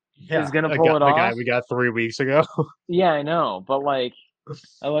going to pull it off. The guy we got 3 weeks ago. Yeah, I know, but like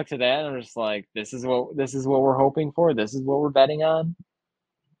I looked at that and I'm just like, this is what we're hoping for. This is what we're betting on.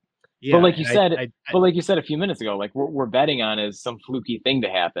 Yeah, but like you said a few minutes ago, like we're betting on is some fluky thing to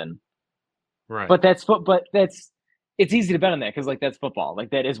happen. Right. But it's easy to bet on that because like that's football. Like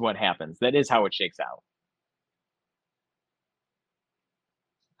that is what happens. That is how it shakes out.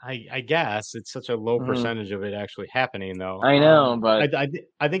 I guess it's such a low percentage of it actually happening though. I know, but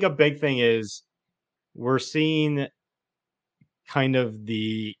I think a big thing is we're seeing kind of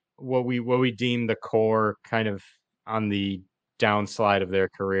what we deem the core kind of on the downslide of their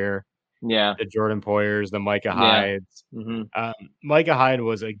career. Yeah. The Jordan Poyers, the Micah Hydes. Mm-hmm. Micah Hyde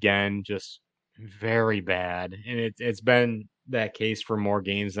was again just very bad, and it's been that case for more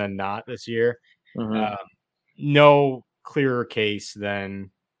games than not this year. Mm-hmm. No clearer case than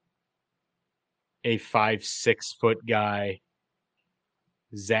a 5'6" guy,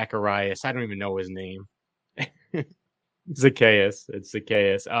 Zacharias. I don't even know his name. Zacchaeus. It's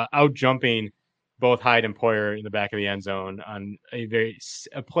Zacchaeus. Out jumping both Hyde and Poyer in the back of the end zone on a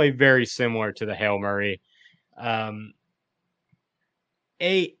play very similar to the Hail Murray. Micah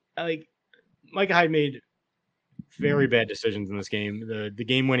Hyde made very bad decisions in this game. The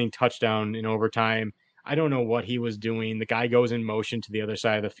game-winning touchdown in overtime, I don't know what he was doing. The guy goes in motion to the other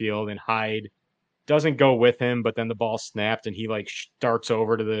side of the field, and Hyde doesn't go with him, but then the ball snapped, and he like starts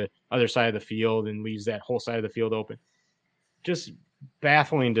over to the other side of the field and leaves that whole side of the field open. Just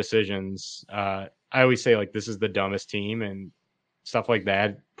baffling decisions. I always say like this is the dumbest team, and stuff like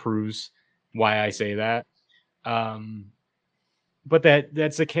that proves why I say that. But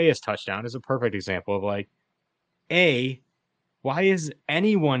that Zacchaeus touchdown is a perfect example of like, why is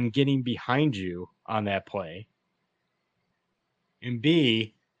anyone getting behind you on that play? And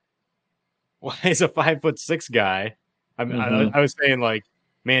B, why is a 5'6" guy? I was saying like,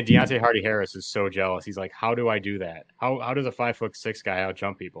 man, Deontay Hardy-Harris is so jealous. He's like, how do I do that? How does a 5'6" guy out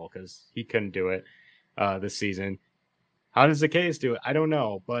jump people? Because he couldn't do it this season. How does Zacchaeus do it? I don't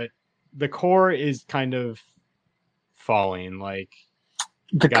know, but the core is kind of falling. Like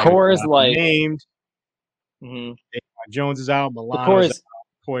The guy who core is cannot be like named. mhm. Jones is out. The core Milano's is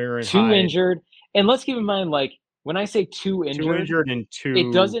out. Poyer and two Hyde. injured, and let's keep in mind, like when I say two Two injured and two.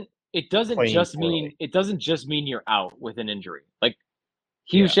 it doesn't playing just poorly. mean you're out with an injury. Like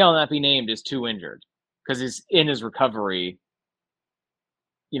he Yeah. who shall not be named is too injured because he's in his recovery.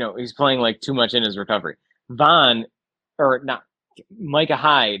 You know, he's playing like too much in his recovery. Micah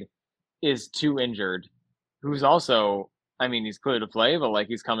Hyde is too injured, who's also, I mean, he's clear to play, but like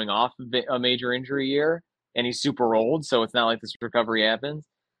he's coming off a major injury year and he's super old, so it's not like this recovery happens.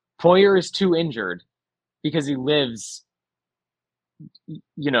 Poyer is too injured because he lives,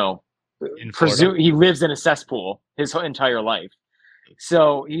 you know, In Florida. he lives in a cesspool his entire life.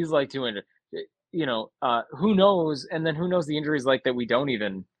 So he's like too injured. You know, who knows? And then who knows the injuries like that we don't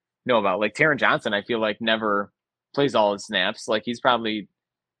even know about? Like Taron Johnson, I feel like never plays all his snaps. Like he's probably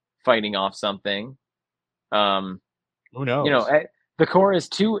fighting off something. Who knows? You know, the core is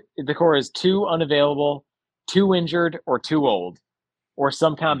too unavailable, too injured, or too old, or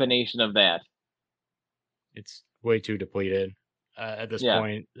some combination of that. It's way too depleted at this Yeah.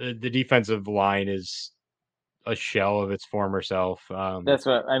 point. The defensive line is a shell of its former self. That's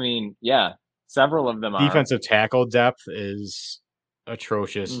what I mean. Yeah, several of them are. Defensive tackle depth is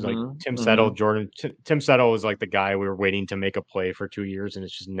atrocious. Like Mhm, Tim mhm. Settle, Tim Settle is like the guy we were waiting to make a play for 2 years, and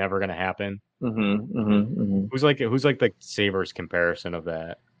it's just never going to happen. Who's like the Sabres comparison of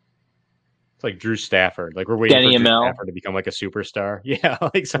that? It's like Drew Stafford. Like we're waiting Denny for Drew Amell. Stafford to become like a superstar. Yeah,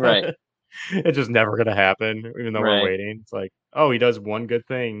 like so. Right. It's just never going to happen, even though we're Right. waiting. It's like, oh, he does one good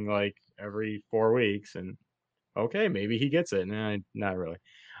thing like every 4 weeks, and okay, maybe he gets it. Nah, not really.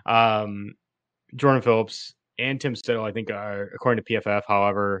 Jordan Phillips and Tim Settle, I think, are, according to PFF,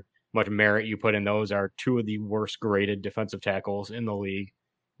 however much merit you put in those, are two of the worst graded defensive tackles in the league.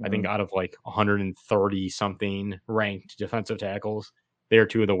 I think out of like 130 something ranked defensive tackles, they are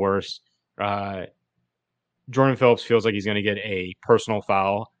two of the worst. Jordan Phillips feels like he's going to get a personal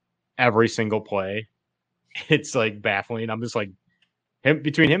foul every single play. It's like baffling. I'm just like,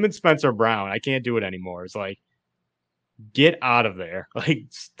 between him and Spencer Brown, I can't do it anymore. It's like, get out of there. Like,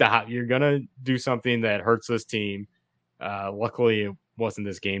 stop. You're going to do something that hurts this team. Luckily, it wasn't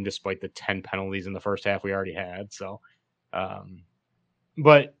this game, despite the 10 penalties in the first half we already had. So,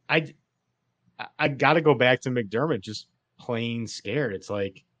 but I got to go back to McDermott just playing scared. It's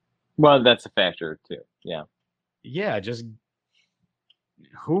like, well, that's a factor too. Yeah. Yeah, just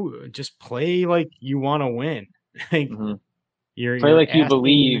play like you want to win. Like play like you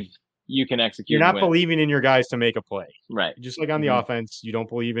believe you can execute. You're not believing in your guys to make a play. Right. Just like on the offense, you don't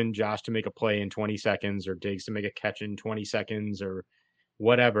believe in Josh to make a play in 20 seconds or Diggs to make a catch in 20 seconds or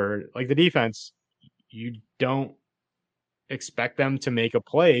whatever. Like the defense, you don't expect them to make a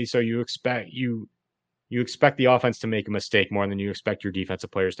play, so you expect the offense to make a mistake more than you expect your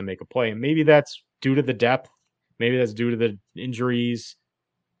defensive players to make a play. And maybe that's due to the depth. Maybe that's due to the injuries.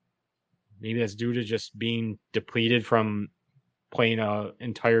 Maybe that's due to just being depleted from playing an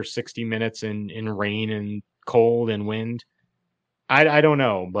entire 60 minutes in rain and cold and wind. I don't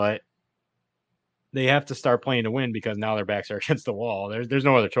know, but they have to start playing to win because now their backs are against the wall. There's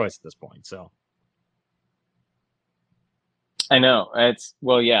no other choice at this point. So I know.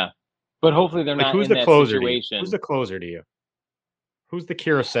 Yeah. But hopefully they're not who's in the that closer situation. Who's the closer to you? Who's the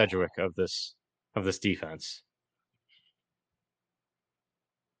Kira Sedgwick of this defense?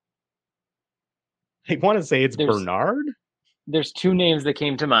 I want to say it's Bernard. There's two names that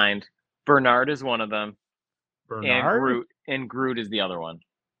came to mind. Bernard is one of them. Bernard? And Groot is the other one.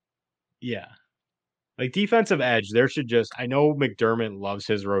 Yeah. Like defensive edge, I know McDermott loves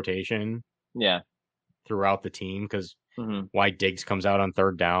his rotation. Yeah. Throughout the team because why Diggs comes out on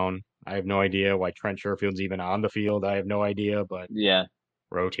third down. I have no idea why Trent Sherfield's even on the field. I have no idea, but yeah,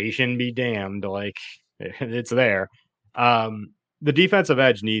 rotation be damned. Like it's there. The defensive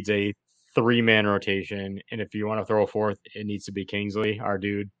edge needs a 3-man rotation, and if you want to throw a fourth, it needs to be Kingsley, our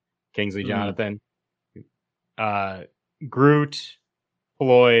dude, Kingsley Jonathan, Groot,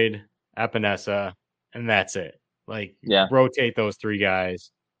 Floyd, Epinesa, and that's it. Like rotate those 3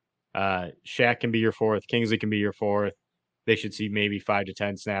 guys. Shaq can be your fourth. Kingsley can be your fourth. They should see maybe 5 to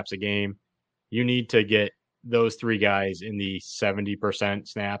 10 snaps a game. You need to get those 3 guys in the 70%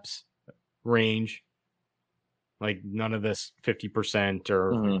 snaps range. Like none of this 50%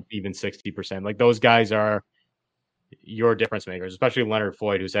 or even 60%. Like those guys are your difference makers, especially Leonard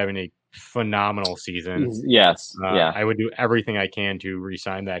Floyd, who's having a phenomenal season. Yes. I would do everything I can to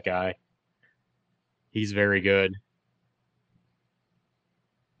re-sign that guy. He's very good.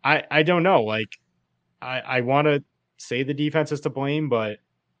 I don't know. Like, I want to say the defense is to blame, but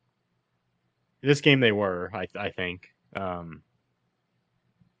this game they were, I think.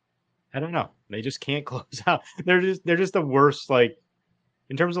 I don't know. They just can't close out. They're just the worst. Like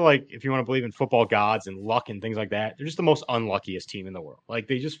in terms of like if you want to believe in football gods and luck and things like that, they're just the most unluckiest team in the world. Like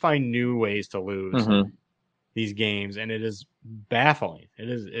they just find new ways to lose these games, and it is baffling. It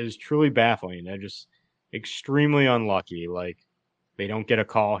is truly baffling. They're just extremely unlucky. Like they don't get a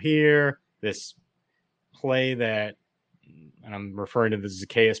call here. This play that, and I'm referring to the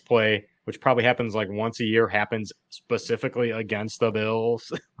Zacchaeus play, which probably happens like once a year, happens specifically against the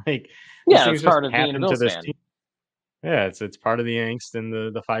Bills. Like, it's part of being a Bills fan. Team. Yeah, it's part of the angst and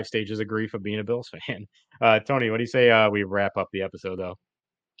the 5 stages of grief of being a Bills fan. Tony, what do you say we wrap up the episode, though?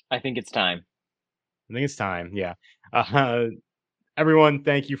 I think it's time. Yeah. Everyone,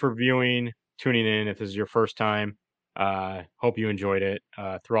 thank you for viewing, tuning in. If this is your first time, hope you enjoyed it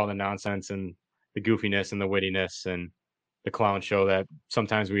through all the nonsense and the goofiness and the wittiness and the clown show that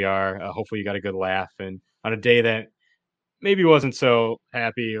sometimes we are. Hopefully you got a good laugh. And on a day that maybe wasn't so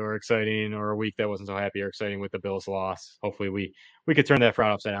happy or exciting, or a week that wasn't so happy or exciting with the Bills loss, hopefully we could turn that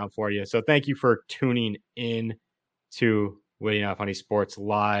frown upside down for you. So thank you for tuning in to Witty Not Funny Sports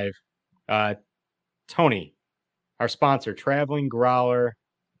Live. Tony, our sponsor, Traveling Growler,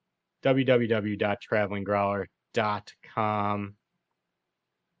 www.travelinggrowler.com.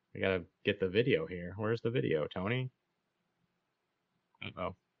 I got to get the video here. Where's the video, Tony?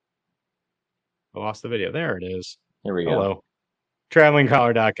 Uh-oh. I lost the video. There it is. Here we go.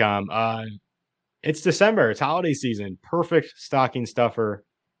 Travelinggrowler.com. It's December. It's holiday season. Perfect stocking stuffer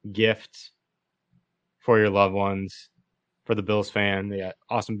gift for your loved ones, for the Bills fan. They got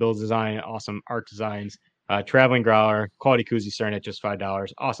awesome Bills design, awesome art designs. Traveling Growler, quality koozie starting at just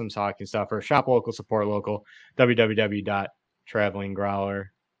 $5. Awesome stocking stuffer. Shop local, support local.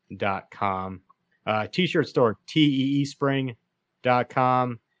 www.travelinggrowler.com. T-shirt store,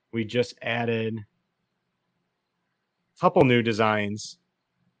 teespring.com. We just added a couple new designs.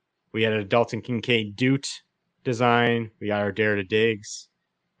 We added a Dalton Kincaid Doot design. We got our Dare to Digs,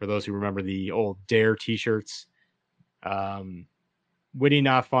 for those who remember the old Dare t-shirts. Witty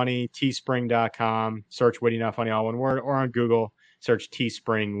Not Funny, teespring.com. Search Witty Not Funny, all one word, or on Google, search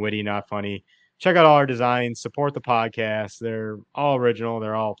Teespring Witty Not Funny. Check out all our designs. Support the podcast. They're all original.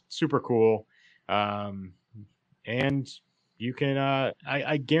 They're all super cool. And you can,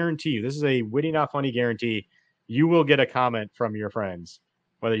 I guarantee you, this is a Witty Not Funny guarantee. You will get a comment from your friends,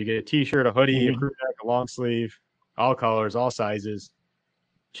 whether you get a t-shirt, a hoodie, a crew neck, a long sleeve, all colors, all sizes.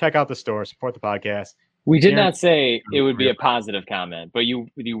 Check out the store. Support the podcast. We did not say it would be a positive comment, but you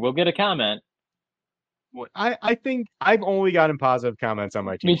will get a comment. I think I've only gotten positive comments on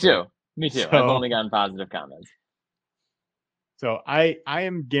my t-shirt. Me too. So, I've only gotten positive comments. So I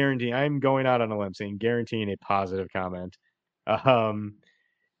am guaranteeing, I'm going out on a limb saying guaranteeing a positive comment.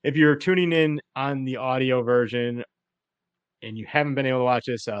 If you're tuning in on the audio version and you haven't been able to watch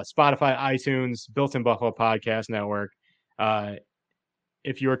this, Spotify, iTunes, Built-in Buffalo Podcast Network.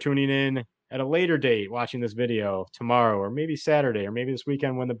 If you are tuning in at a later date, watching this video tomorrow or maybe Saturday or maybe this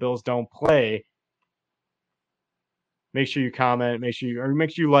weekend when the Bills don't play, make sure you comment, make sure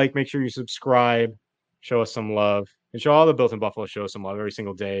you like, make sure you subscribe, show us some love, and show all the Built-in Buffalo show some love every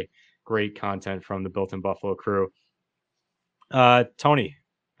single day. Great content from the Built-in Buffalo crew. Tony,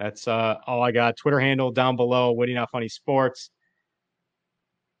 that's all I got. Twitter handle down below, Witty Not Funny Sports.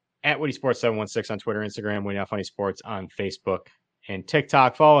 At Witty Sports 716 on Twitter, Instagram, Witty Not Funny Sports on Facebook and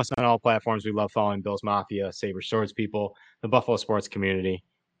TikTok. Follow us on all platforms. We love following Bills Mafia, Saber Swords people, the Buffalo sports community.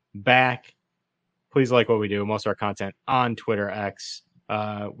 Back. Please like what we do. Most of our content on Twitter X.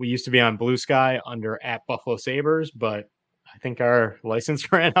 We used to be on Blue Sky under @Buffalo Sabres, but I think our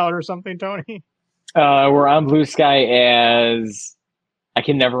license ran out or something, Tony. We're on Blue Sky as I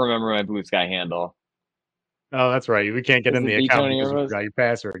can never remember my Blue Sky handle. Oh, that's right. We can't get in the account because you forgot your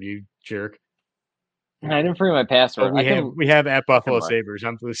password, you jerk. I didn't forget my password. We have @Buffalo Sabres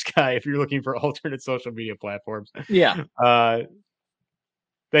on Blue Sky if you're looking for alternate social media platforms. Yeah.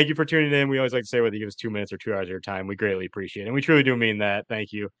 Thank you for tuning in. We always like to say whether you give us 2 minutes or 2 hours of your time, we greatly appreciate it. And we truly do mean that.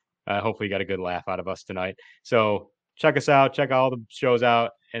 Thank you. Hopefully you got a good laugh out of us tonight. So check us out. Check all the shows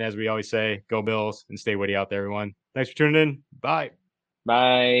out. And as we always say, go Bills and stay witty out there, everyone. Thanks for tuning in. Bye.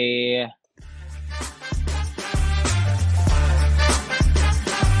 Bye.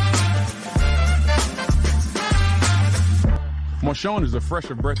 Marshawn is a fresh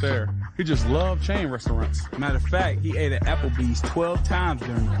of breath air. He just loved chain restaurants. Matter of fact, he ate at Applebee's 12 times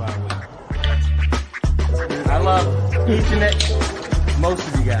during the bye week. I love each and most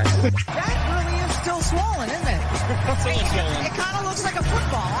of you guys. That really is still swollen, isn't it? It kind of looks like a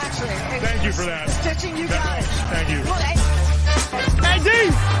football, actually. Thank you for that. Stitching, you got it. Thank you. Well, Hey, D,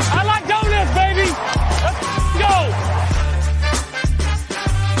 I like donuts, baby. Let's go.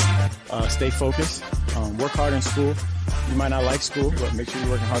 stay focused, work hard in school. You might not like school, but make sure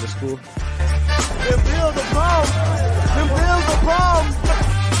you're working hard at school. Them Bills are bomb. Them Bills are bomb.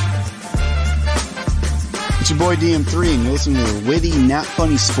 It's your boy DM3, and you're listening to the Witty Not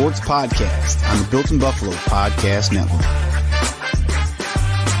Funny Sports Podcast on the Built in Buffalo Podcast Network.